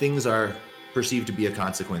 things are perceived to be a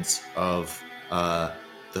consequence of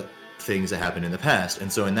the things that happened in the past.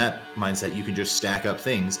 And so in that mindset, you can just stack up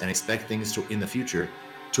things and expect things in the future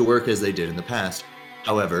to work as they did in the past.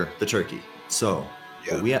 However, the turkey. So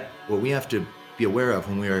what we have to be aware of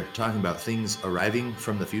when we are talking about things arriving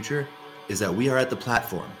from the future is that we are at the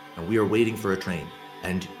platform and we are waiting for a train.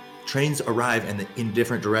 And trains arrive in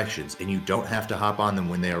different directions, and you don't have to hop on them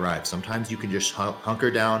when they arrive. Sometimes you can just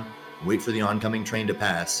hunker down, wait for the oncoming train to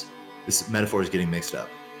pass. This metaphor is getting mixed up.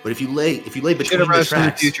 But if you lay between the tracks, from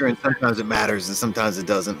the future, and sometimes it matters, and sometimes it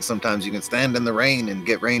doesn't. Sometimes you can stand in the rain and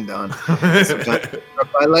get rained on. Sometimes it's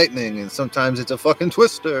struck by lightning, and sometimes it's a fucking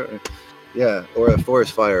twister. Yeah, or a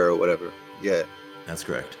forest fire or whatever. Yeah, that's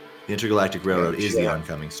correct. The Intergalactic Railroad is the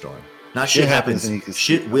oncoming storm. Not shit happens.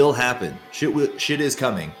 Shit will happen. Shit is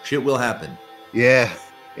coming. Shit will happen. Yeah.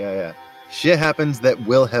 Shit happens that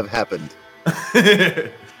will have happened.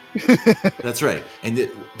 That's right. And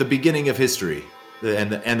the beginning of history,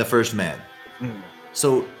 and the first man.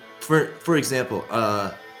 So, for example,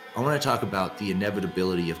 I want to talk about the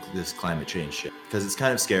inevitability of this climate change shit, because it's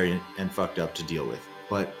kind of scary and fucked up to deal with.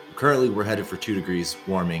 But currently, we're headed for 2 degrees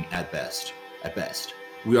warming at best. At best,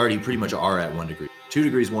 we already pretty much are at 1 degree. 2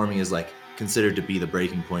 degrees warming is like considered to be the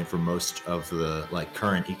breaking point for most of the like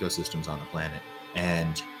current ecosystems on the planet.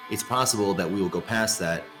 And it's possible that we will go past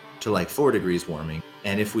that to like 4 degrees warming.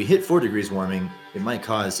 And if we hit 4 degrees warming, it might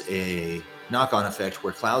cause a knock-on effect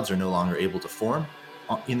where clouds are no longer able to form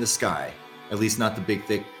in the sky, at least not the big,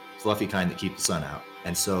 thick, fluffy kind that keep the sun out.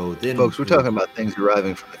 And so then, folks, we're talking about things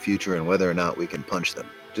arriving from the future and whether or not we can punch them,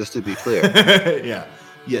 just to be clear. Yeah.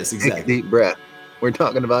 Yes, exactly. Take a deep breath. We're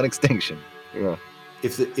talking about extinction. Yeah.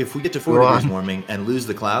 If we get to 4 degrees warming and lose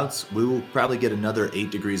the clouds, we will probably get another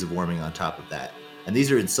 8 degrees of warming on top of that. And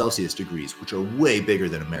these are in Celsius degrees, which are way bigger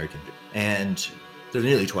than American. And they're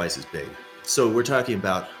nearly twice as big. So we're talking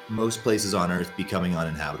about most places on Earth becoming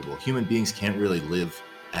uninhabitable. Human beings can't really live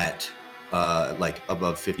at like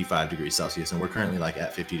above 55 degrees Celsius, and we're currently like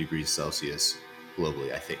at 50 degrees Celsius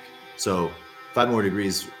globally, I think. So 5 more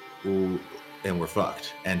degrees and we're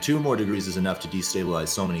fucked. And 2 more degrees is enough to destabilize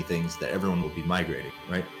so many things that everyone will be migrating,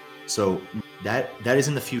 right? So that is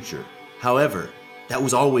in the future. However, that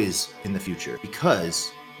was always in the future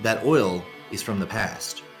because that oil is from the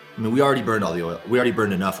past. I mean, we already burned all the oil. We already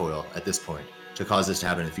burned enough oil at this point to cause this to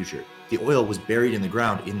happen in the future. The oil was buried in the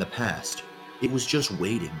ground in the past. It was just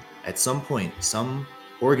waiting. At some point, some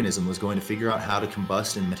organism was going to figure out how to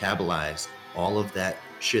combust and metabolize all of that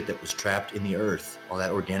shit that was trapped in the earth, all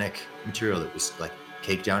that organic material that was like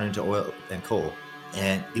caked down into oil and coal.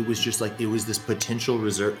 And it was just like, it was this potential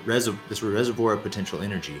reservoir of potential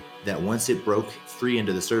energy that once it broke free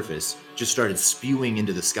into the surface, just started spewing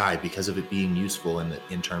into the sky because of it being useful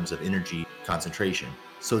in terms of energy concentration.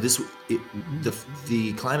 So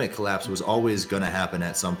the climate collapse was always going to happen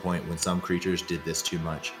at some point when some creatures did this too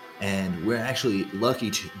much. And we're actually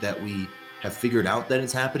lucky that we have figured out that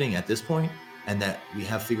it's happening at this point, and that we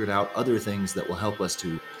have figured out other things that will help us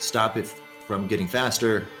to stop it from getting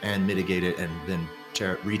faster and mitigate it, and then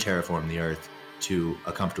re-terraform the Earth to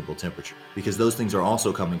a comfortable temperature. Because those things are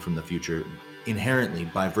also coming from the future inherently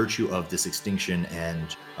by virtue of this extinction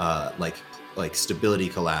and like stability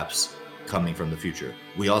collapse coming from the future.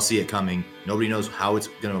 We all see it coming. Nobody knows how it's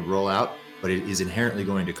going to roll out, but it is inherently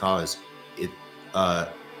going to cause it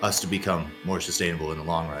us to become more sustainable in the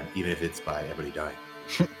long run, even if it's by everybody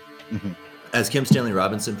dying. As Kim Stanley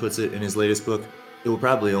Robinson puts it in his latest book, it will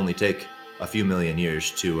probably only take a few million years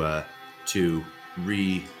to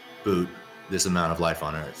reboot this amount of life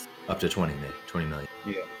on Earth, up to 20 million.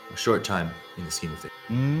 Yeah. A short time in the scheme of things.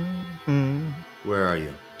 Mm-hmm. Where are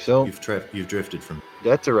you? So You've drifted from.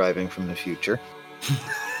 that's arriving from the future.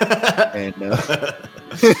 And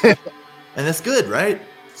And that's good, right?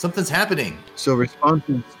 Something's happening. so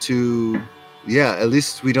responses to, yeah, at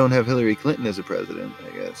least we don't have Hillary Clinton as a president, I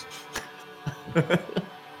guess.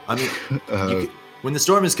 I mean, when the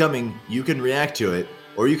storm is coming, you can react to it,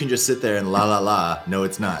 or you can just sit there and la la la. No,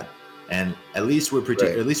 it's not. And at least we're Right.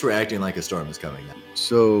 at least we're acting like a storm is coming.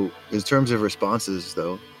 So in terms of responses,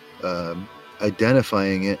 though,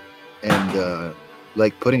 identifying it and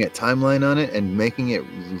like putting a timeline on it and making it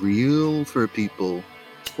real for people.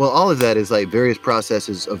 Well, all of that is like various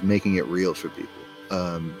processes of making it real for people.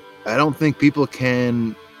 I don't think people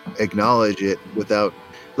can acknowledge it without,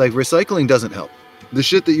 like, recycling doesn't help. The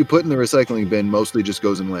shit that you put in the recycling bin mostly just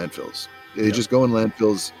goes in landfills. They Yep. just go in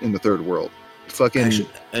landfills in the third world. Fucking Actually,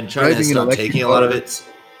 and China has driving an stopped electric taking a lot of car. it.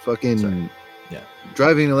 fucking Sorry. Yeah.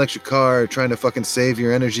 driving an electric car, trying to fucking save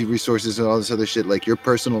your energy resources and all this other shit, like your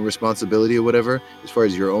personal responsibility or whatever, as far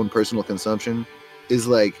as your own personal consumption, is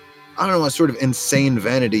like, I don't know what sort of insane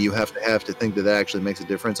vanity you have to think that actually makes a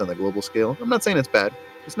difference on the global scale. I'm not saying it's bad.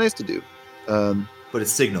 It's nice to do. But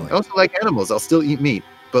it's signaling. I also like animals. I'll still eat meat,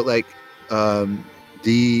 but like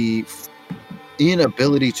the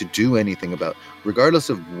inability to do anything about, regardless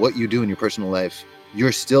of what you do in your personal life,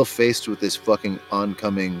 you're still faced with this fucking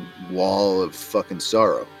oncoming wall of fucking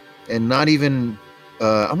sorrow. And not even,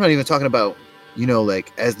 I'm not even talking about, you know,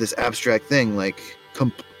 like as this abstract thing, like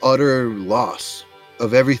utter loss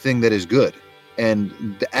of everything that is good.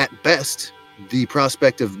 And at best, the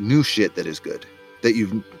prospect of new shit that is good that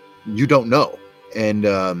you don't know. And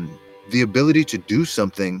the ability to do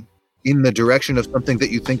something in the direction of something that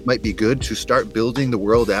you think might be good, to start building the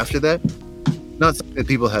world after that, not something that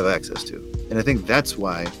people have access to. And I think that's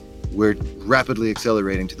why we're rapidly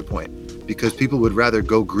accelerating to the point, because people would rather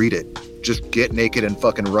go greet it, just get naked and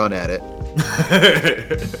fucking run at it,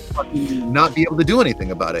 not be able to do anything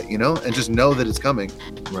about it, you know, and just know that it's coming.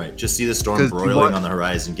 Right. Just see the storm 'Cause broiling on the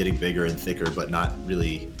horizon, getting bigger and thicker, but not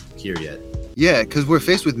really here yet. Yeah, because we're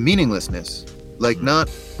faced with meaninglessness, like not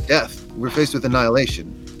death. We're faced with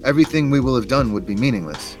annihilation. Everything we will have done would be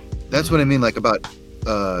meaningless. That's what I mean, like about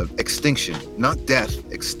extinction, not death,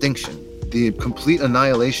 extinction. The complete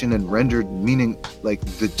annihilation and rendered meaning, like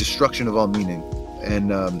the destruction of all meaning.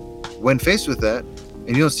 And when faced with that,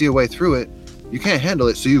 and you don't see a way through it, you can't handle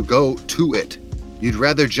it, so you go to it. You'd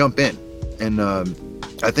rather jump in. And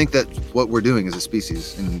I think that's what we're doing as a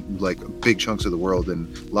species in like big chunks of the world, and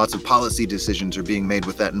lots of policy decisions are being made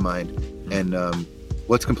with that in mind. And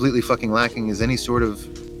what's completely fucking lacking is any sort of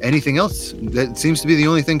anything else. That seems to be the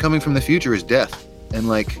only thing coming from the future is death. And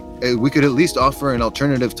like we could at least offer an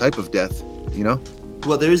alternative type of death, you know?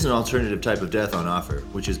 Well, there is an alternative type of death on offer,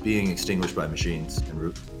 which is being extinguished by machines,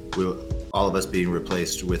 and all of us being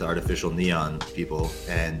replaced with artificial neon people,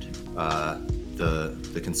 and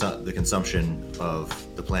the consumption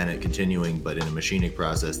of the planet continuing, but in a machinic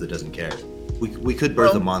process that doesn't care. We could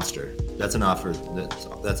birth a monster. That's an offer.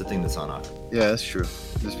 That's a thing that's on offer. Yeah, that's true.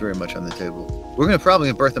 That's very much on the table. We're gonna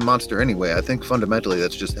probably birth a monster anyway. I think fundamentally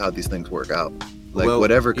that's just how these things work out. Like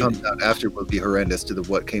whatever comes out after will be horrendous to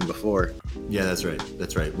what came before. Yeah, that's right.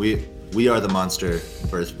 That's right. We are the monster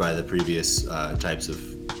birthed by the previous types of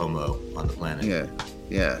Homo on the planet.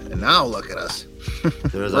 Yeah. And now look at us.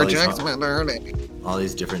 There was all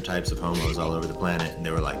these different types of homos all over the planet, and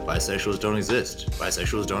they were like, bisexuals don't exist.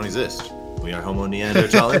 Bisexuals don't exist. We are Homo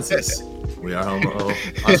neanderthalensis. We are Homo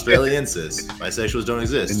australiensis. Bisexuals don't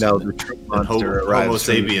exist. And now the true monster arrives. Homo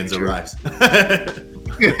sapiens arrives.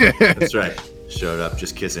 That's right. Showed up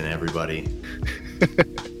just kissing everybody.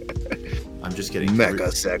 I'm just kidding.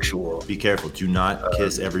 Mega-sexual. Be careful. Do not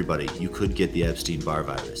kiss everybody. You could get the Epstein-Barr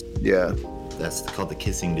virus. Yeah. That's called the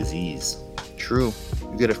kissing disease. True.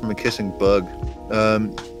 You get it from a kissing bug.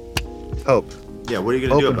 Hope. Yeah, what are you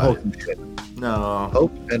going to do about it? Shit. No.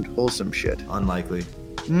 Hope and wholesome shit. Unlikely.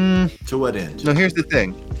 To what end? No, here's the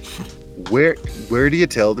thing. Where do you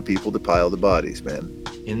tell the people to pile the bodies, man?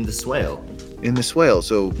 In the swale. In the swale.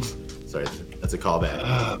 So. Sorry, that's a callback.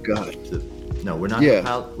 Oh God. No, we're not.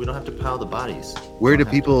 Yeah. We don't have to pile the bodies. Where do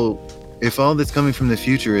people? If all that's coming from the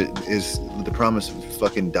future is the promise of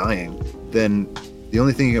fucking dying, then the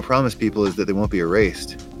only thing you can promise people is that they won't be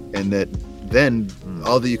erased, and that then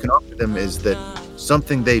all that you can offer them is that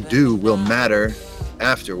something they do will matter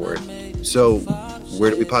afterward. So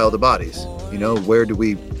where do we pile the bodies? You know, where do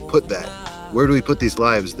we put that? Where do we put these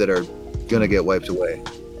lives that are gonna get wiped away?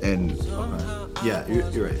 And yeah,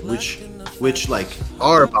 you're right. Which like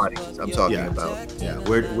our bodies I'm talking about. Yeah.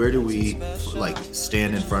 Where do we like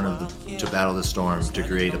stand in front of to battle the storm to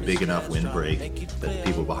create a big enough windbreak that the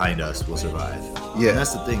people behind us will survive? Yeah. And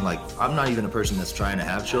that's the thing. Like, I'm not even a person that's trying to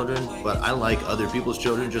have children, but I like other people's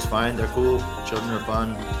children just fine. They're cool. Children are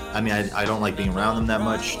fun. I mean, I don't like being around them that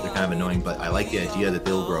much. They're kind of annoying, but I like the idea that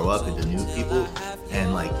they'll grow up into new people.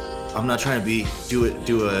 And like, I'm not trying to do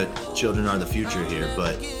a children are the future here,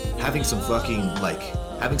 but having some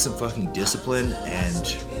fucking discipline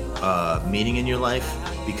and meaning in your life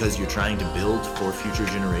because you're trying to build for future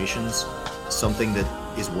generations something that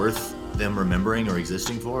is worth them remembering or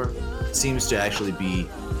existing for seems to actually be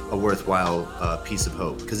a worthwhile piece of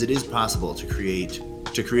hope, because it is possible to create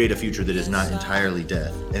a future that is not entirely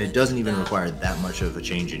death, and it doesn't even require that much of a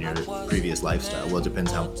change in your previous lifestyle. Well, it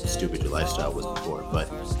depends how stupid your lifestyle was before,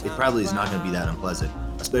 but it probably is not going to be that unpleasant,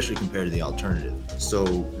 especially compared to the alternative. So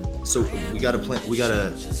we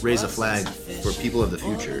gotta raise a flag for people of the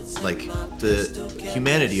future. Like, the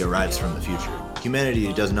humanity arrives from the future.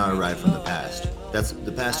 Humanity does not arrive from the past.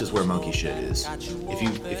 The past is where monkey shit is.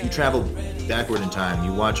 If you travel backward in time,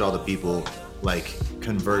 you watch all the people like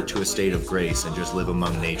convert to a state of grace and just live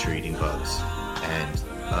among nature eating bugs, and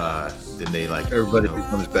then they like everybody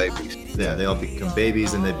becomes babies. Yeah, they all become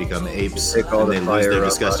babies and they become apes, and they lose their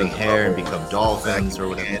disgusting hair and become dolphins or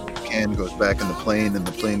whatever. The can goes back in the plane, and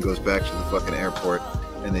the plane goes back to the fucking airport,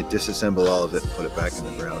 and they disassemble all of it and put it back in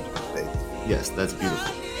the ground. Yes, that's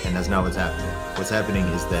beautiful, and that's not what's happening. What's happening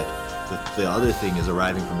is that the other thing is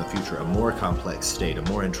arriving from the future, a more complex state, a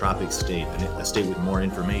more entropic state, a state with more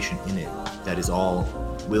information in it that is all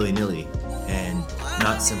willy-nilly and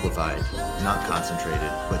not simplified, not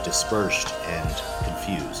concentrated, but dispersed and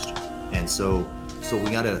confused. And so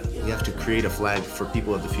we have to create a flag for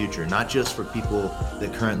people of the future, not just for people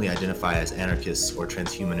that currently identify as anarchists or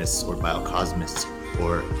transhumanists or biocosmists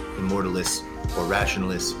or immortalists or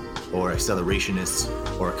rationalists or accelerationists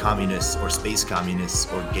or communists or space communists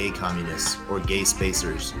or gay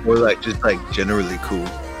spacers. Or like just like generally cool.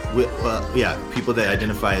 People that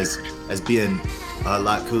identify as being a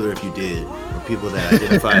lot cooler if you did, or people that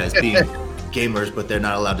identify as being gamers but they're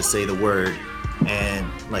not allowed to say the word, and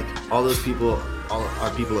like all those people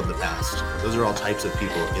are people of the past. Those are all types of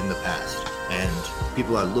people in the past, and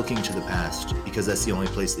people are looking to the past because that's the only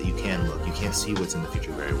place that you can look. You can't see what's in the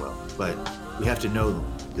future very well, but we have to know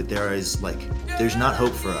that there's not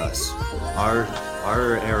hope for us. Our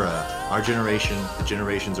era, our generation, the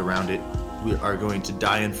generations around it, we are going to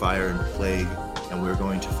die in fire and plague, and we're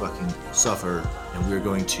going to fucking suffer, and we're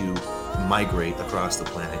going to migrate across the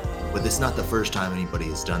planet. But it's not the first time anybody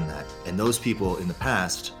has done that. And those people in the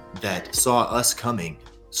past that saw us coming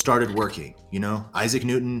started working, you know? Isaac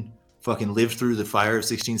Newton fucking lived through the fire of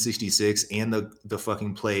 1666 and the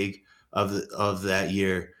fucking plague of that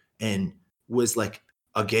year, and was like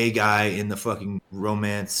a gay guy in the fucking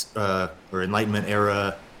Romance or Enlightenment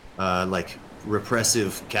era, like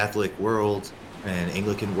repressive Catholic world and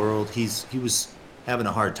Anglican world. He was having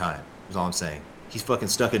a hard time, is all I'm saying. he fucking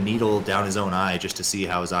stuck a needle down his own eye just to see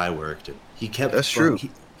how his eye worked. And he kept. That's true.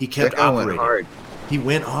 He kept That guy went operating. hard. He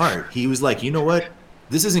went hard. He was like, you know what?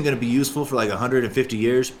 This isn't going to be useful for like 150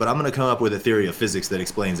 years, but I'm going to come up with a theory of physics that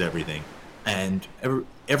explains everything. And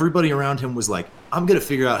everybody around him was like, I'm going to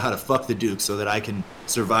figure out how to fuck the Duke so that I can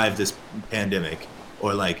survive this pandemic.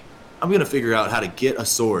 Or like, I'm going to figure out how to get a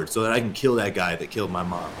sword so that I can kill that guy that killed my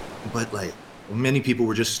mom. But like, many people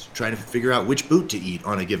were just trying to figure out which boot to eat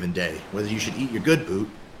on a given day. Whether you should eat your good boot,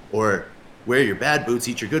 or wear your bad boots,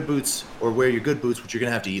 eat your good boots, or wear your good boots, which you're going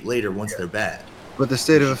to have to eat later once they're bad. But the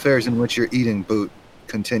state of affairs in which you're eating boot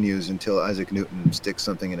continues until Isaac Newton sticks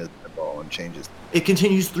something in his ball and changes. It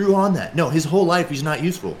continues through on that. No, his whole life he's not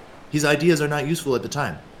useful. His ideas are not useful at the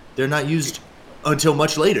time. They're not used until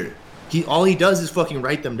much later. All he does is fucking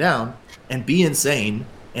write them down and be insane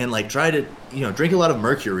and like try to, drink a lot of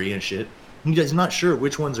mercury and shit. He's not sure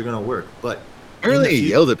which ones are gonna work, but Apparently he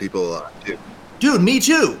yelled at people a lot, too. Dude, me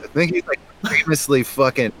too. I think he's like famously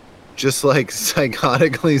fucking just like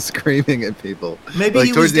psychotically screaming at people. Maybe like,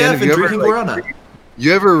 he towards was the end, deaf and drinking Guarana.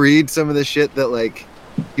 You ever read some of the shit that like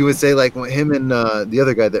he would say, like him and the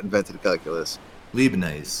other guy that invented calculus?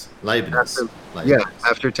 Leibniz. Yeah,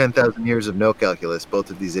 after 10,000 years of no calculus, both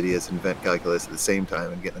of these idiots invent calculus at the same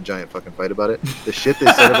time and get in a giant fucking fight about it. The shit they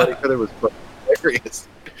said about each other was fucking hilarious.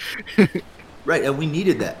 Right, and we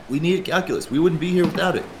needed that. We needed calculus. We wouldn't be here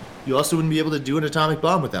without it. You also wouldn't be able to do an atomic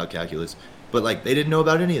bomb without calculus. But like, they didn't know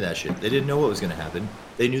about any of that shit. They didn't know what was going to happen.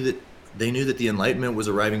 They knew that the Enlightenment was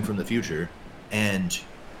arriving from the future, and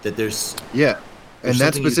that there's and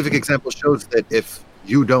that specific example shows that if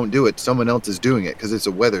you don't do it, someone else is doing it because it's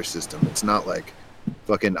a weather system. It's not like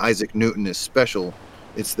fucking Isaac Newton is special.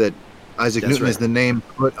 It's that Isaac Newton is the name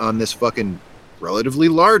put on this fucking relatively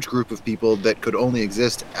large group of people that could only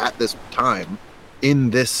exist at this time in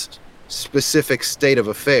this specific state of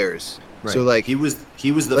affairs. Right. So like he was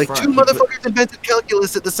the like front. two motherfuckers invented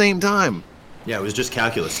calculus at the same time. Yeah, it was just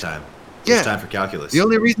calculus time. It was time for calculus. The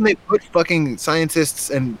only reason they put fucking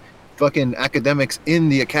scientists and fucking academics in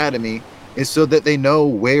the academy is so that they know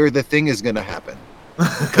where the thing is going to happen.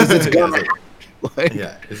 Because it's gonna happen.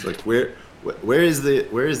 Yeah, it's like where is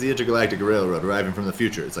the intergalactic railroad arriving from the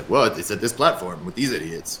future? It's like, well, it's at this platform with these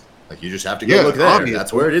idiots. Like, you just have to go look there. Obviously.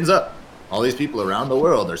 That's where it ends up. All these people around the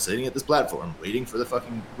world are sitting at this platform waiting for the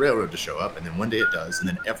fucking railroad to show up, and then one day it does, and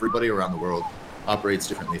then everybody around the world operates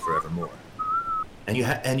differently forevermore. And you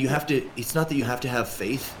have to. It's not that you have to have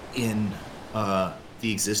faith in the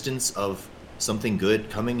existence of something good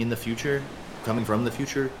coming from the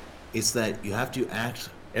future. It's that you have to act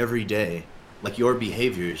every day like your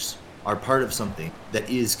behaviors are part of something that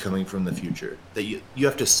is coming from the future. That you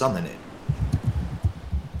have to summon it,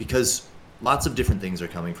 because lots of different things are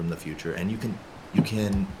coming from the future, and you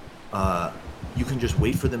can just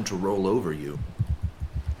wait for them to roll over you.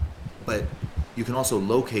 But you can also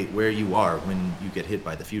locate where you are when you get hit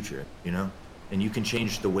by the future, and you can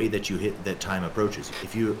change the way that you hit that time approaches.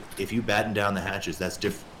 If you batten down the hatches, that's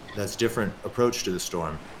different approach to the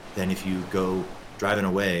storm than if you go driving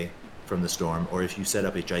away from the storm, or if you set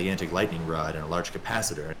up a gigantic lightning rod and a large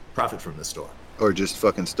capacitor and profit from the storm. Or just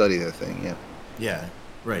fucking study the thing, yeah. Yeah,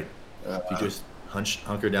 right. If you just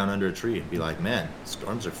hunker down under a tree and be like, man,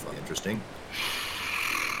 storms are fucking interesting.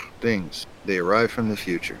 Things. They arrive from the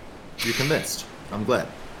future. You're convinced. I'm glad.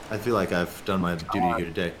 I feel like I've done my duty here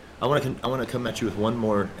today. I want to come at you with one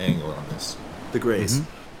more angle on this. The Greys.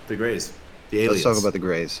 Mm-hmm. The Greys. The aliens. Let's talk about the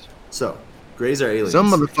Greys. So, Greys are aliens.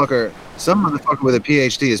 Some motherfucker with a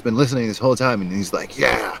PhD has been listening this whole time, and he's like,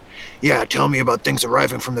 yeah, tell me about things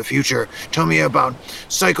arriving from the future. Tell me about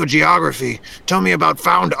psychogeography. Tell me about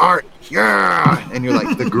found art. Yeah. And you're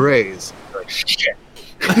like, the Greys. You're like, shit.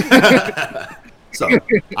 So,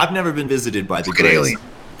 I've never been visited by the Greys. Alien.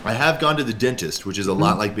 I have gone to the dentist, which is a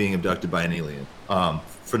lot like being abducted by an alien,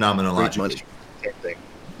 phenomenologically. Same thing.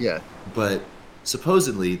 Yeah. But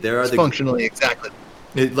supposedly there are functionally exactly.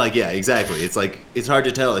 Exactly. It's like, it's hard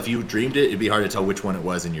to tell. If you dreamed it, it'd be hard to tell which one it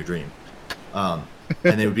was in your dream. And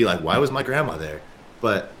they would be like, why was my grandma there?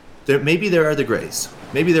 But maybe there are the Greys.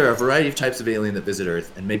 Maybe there are a variety of types of alien that visit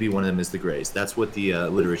Earth, and maybe one of them is the Greys. That's what the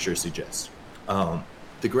literature suggests.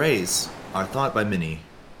 The Greys are thought by many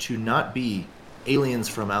to not be aliens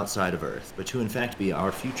from outside of Earth, but to in fact be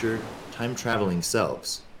our future time-traveling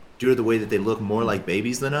selves. Due to the way that they look more like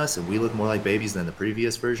babies than us, and we look more like babies than the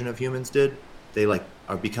previous version of humans did, they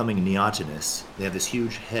are becoming neotenous. They have this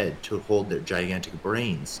huge head to hold their gigantic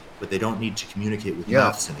brains, but they don't need to communicate with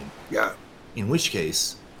mouths anymore. Yeah. In which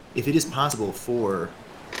case, if it is possible for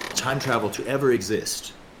time travel to ever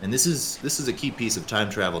exist, and this is a key piece of time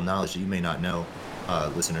travel knowledge that you may not know,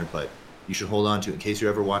 listener, but you should hold on to in case you're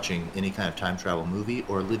ever watching any kind of time travel movie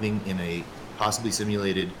or living in a possibly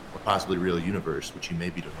simulated or possibly real universe, which you may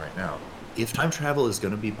be doing right now. If time travel is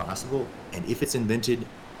going to be possible, and if it's invented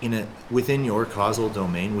within your causal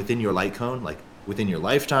domain, within your light cone, like within your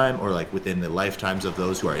lifetime or like within the lifetimes of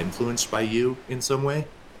those who are influenced by you in some way,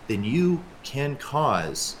 then you can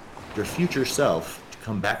cause your future self to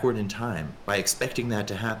come backward in time by expecting that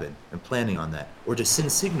to happen and planning on that, or to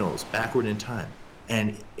send signals backward in time.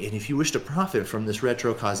 And if you wish to profit from this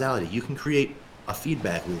retro causality, you can create a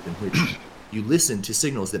feedback loop in which you listen to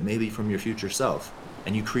signals that may be from your future self,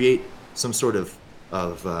 and you create some sort of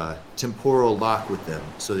temporal lock with them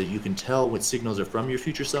so that you can tell what signals are from your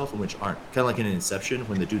future self and which aren't. Kind of like in Inception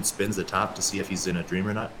when the dude spins the top to see if he's in a dream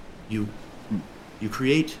or not. You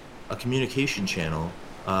create a communication channel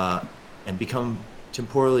and become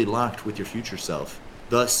temporally locked with your future self.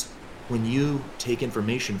 Thus, when you take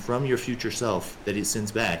information from your future self that it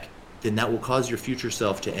sends back, then that will cause your future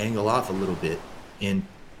self to angle off a little bit in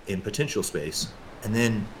potential space, and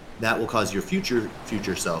then that will cause your future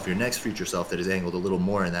self, your next future self that is angled a little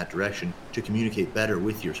more in that direction, to communicate better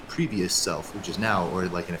with your previous self, which is now, or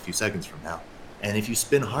like in a few seconds from now. And if you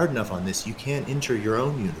spin hard enough on this, you can enter your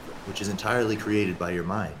own universe, which is entirely created by your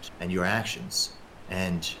mind and your actions.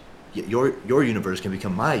 And your universe can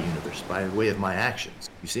become my universe by way of my actions.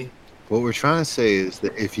 You see? What we're trying to say is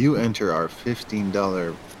that if you enter our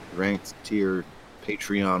 $15 ranked tier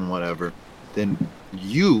Patreon whatever, then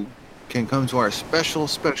you can come to our special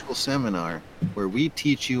seminar where we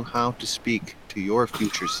teach you how to speak to your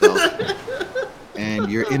future self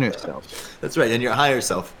and your inner self. That's right, and your higher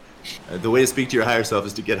self. The way to speak to your higher self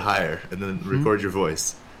is to get higher and then record your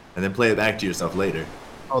voice and then play it back to yourself later.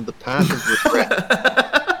 Oh, the path of regret.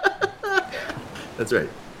 That's right.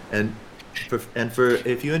 And for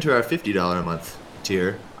if you enter our $50 a month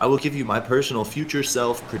tier, I will give you my personal future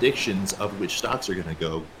self predictions of which stocks are going to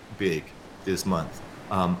go big this month.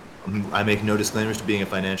 I make no disclaimers to being a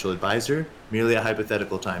financial advisor, merely a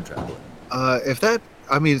hypothetical time traveler.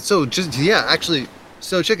 So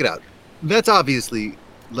check it out. That's obviously,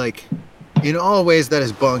 like, in all ways that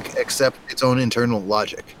is bunk except its own internal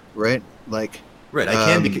logic, right? Like, right,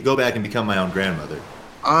 I can go back and become my own grandmother.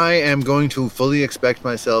 I am going to fully expect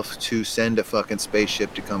myself to send a fucking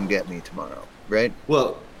spaceship to come get me tomorrow, right?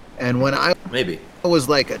 Well, and when I was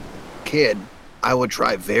like a kid, I would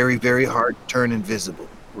try very, very hard to turn invisible,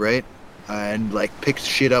 right? And like pick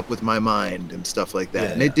shit up with my mind and stuff like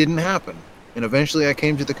that. It didn't happen. And eventually I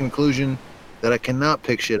came to the conclusion that I cannot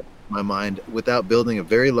pick shit up with my mind without building a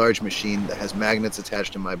very large machine that has magnets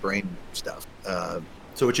attached to my brain stuff.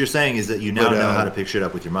 So what you're saying is that you now know how to pick shit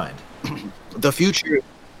up with your mind. The future,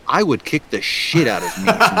 I would kick the shit out of me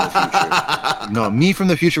from the future. No, me from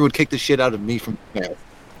the future would kick the shit out of me from the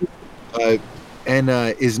past.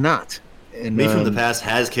 Is not. And, me from the past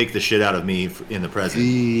has kicked the shit out of me in the present.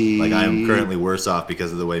 Like I am currently worse off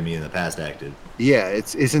because of the way me in the past acted. Yeah,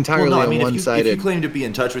 it's entirely one-sided. If you claim to be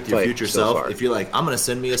in touch with your future self, if you're like, I'm going to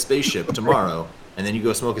send me a spaceship tomorrow, and then you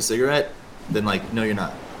go smoke a cigarette, then like, no, you're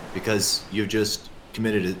not. Because you've just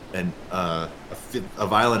committed a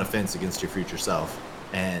violent offense against your future self,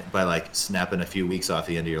 and by like snapping a few weeks off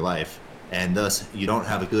the end of your life, and thus you don't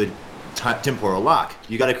have a good temporal lock.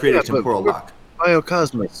 You got to create a temporal lock.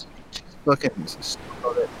 Biocosmos, fucking,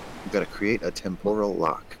 you got to create a temporal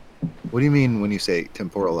lock. What do you mean when you say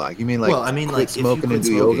temporal lock? You mean like quit smoking and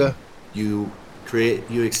do yoga? You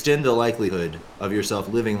extend the likelihood of yourself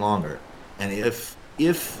living longer, and if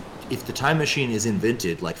the time machine is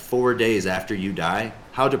invented like 4 days after you die,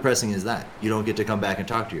 how depressing is that? You don't get to come back and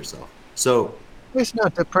talk to yourself. So it's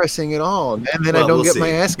not depressing at all. And then I don't get my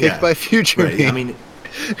ass kicked by future me. I mean,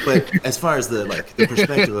 but as far as the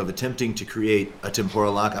perspective of attempting to create a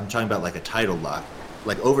temporal lock, I'm talking about like a tidal lock.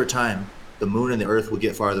 Like over time, the moon and the earth will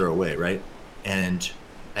get farther away, right? And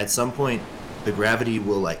at some point, the gravity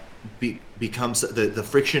will like become the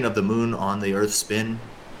friction of the moon on the earth's spin,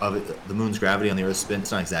 the moon's gravity on the earth's spin.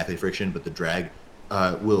 It's not exactly friction, but the drag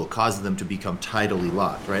will cause them to become tidally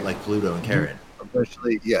locked, right? Like Pluto and Charon.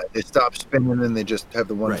 Eventually, they stop spinning and they just have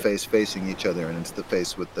the one face facing each other, and it's the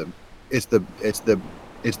face with the, it's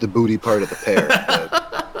the booty part of the pair,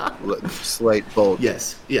 the slight bulge.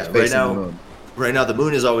 Yes, yeah. Right now, the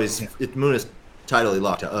moon is the moon is tidally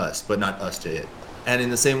locked to us, but not us to it. And in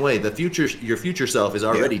the same way, your future self is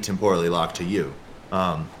already temporally locked to you.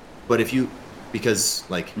 But because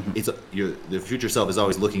the future self is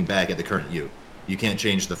always looking back at the current you. You can't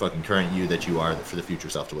change the fucking current you that you are for the future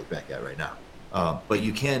self to look back at right now. But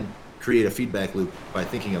you can create a feedback loop by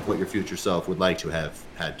thinking of what your future self would like to have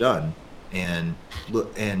had done, and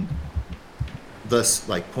thus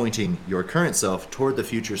like pointing your current self toward the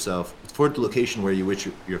future self, toward the location where you wish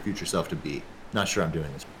your future self to be. Not sure I'm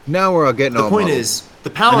doing this. Now we're all getting The all point muddled. is, the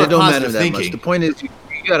power And it of don't matter positive that thinking. much. The point is, you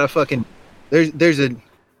gotta fucking. There's a.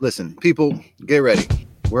 Listen, people, get ready.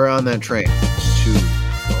 We're on that train.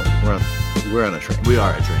 We're on a train. We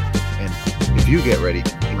are a train. And if you get ready,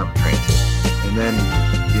 you're on a train too. And then,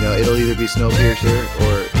 it'll either be Snowpiercer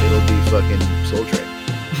or it'll be fucking Soul Train.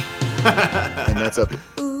 And that's up to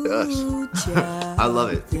us. I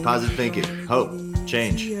love it. Positive thinking, hope,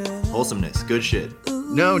 change, wholesomeness, good shit.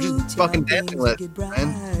 No, just fucking dancing lessons,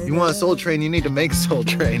 man. You want a Soul Train, you need to make Soul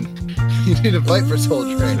Train. You need to fight for Soul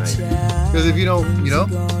Train. Because if you don't,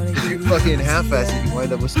 if you fucking half-ass it, you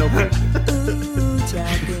wind up with Snowpiercer.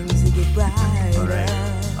 All right.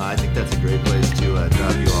 I think that's a great place to drop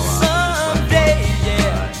you all off. Someday,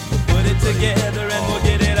 we'll put it together and we'll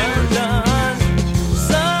get it undone.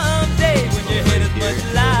 Someday when your head is much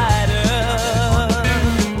lighter.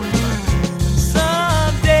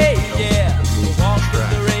 Someday, we'll walk with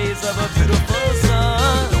the rays of a beautiful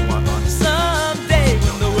sun. Someday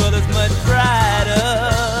when the world is much brighter.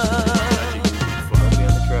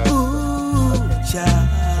 Ooh,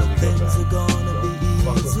 child, things are gonna be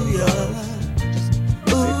easier.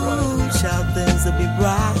 Ooh, child, things will be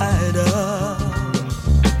brighter.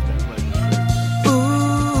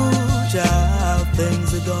 Ooh, child, things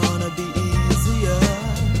are gonna be easier.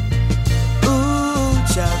 Ooh,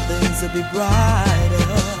 child, things will be brighter.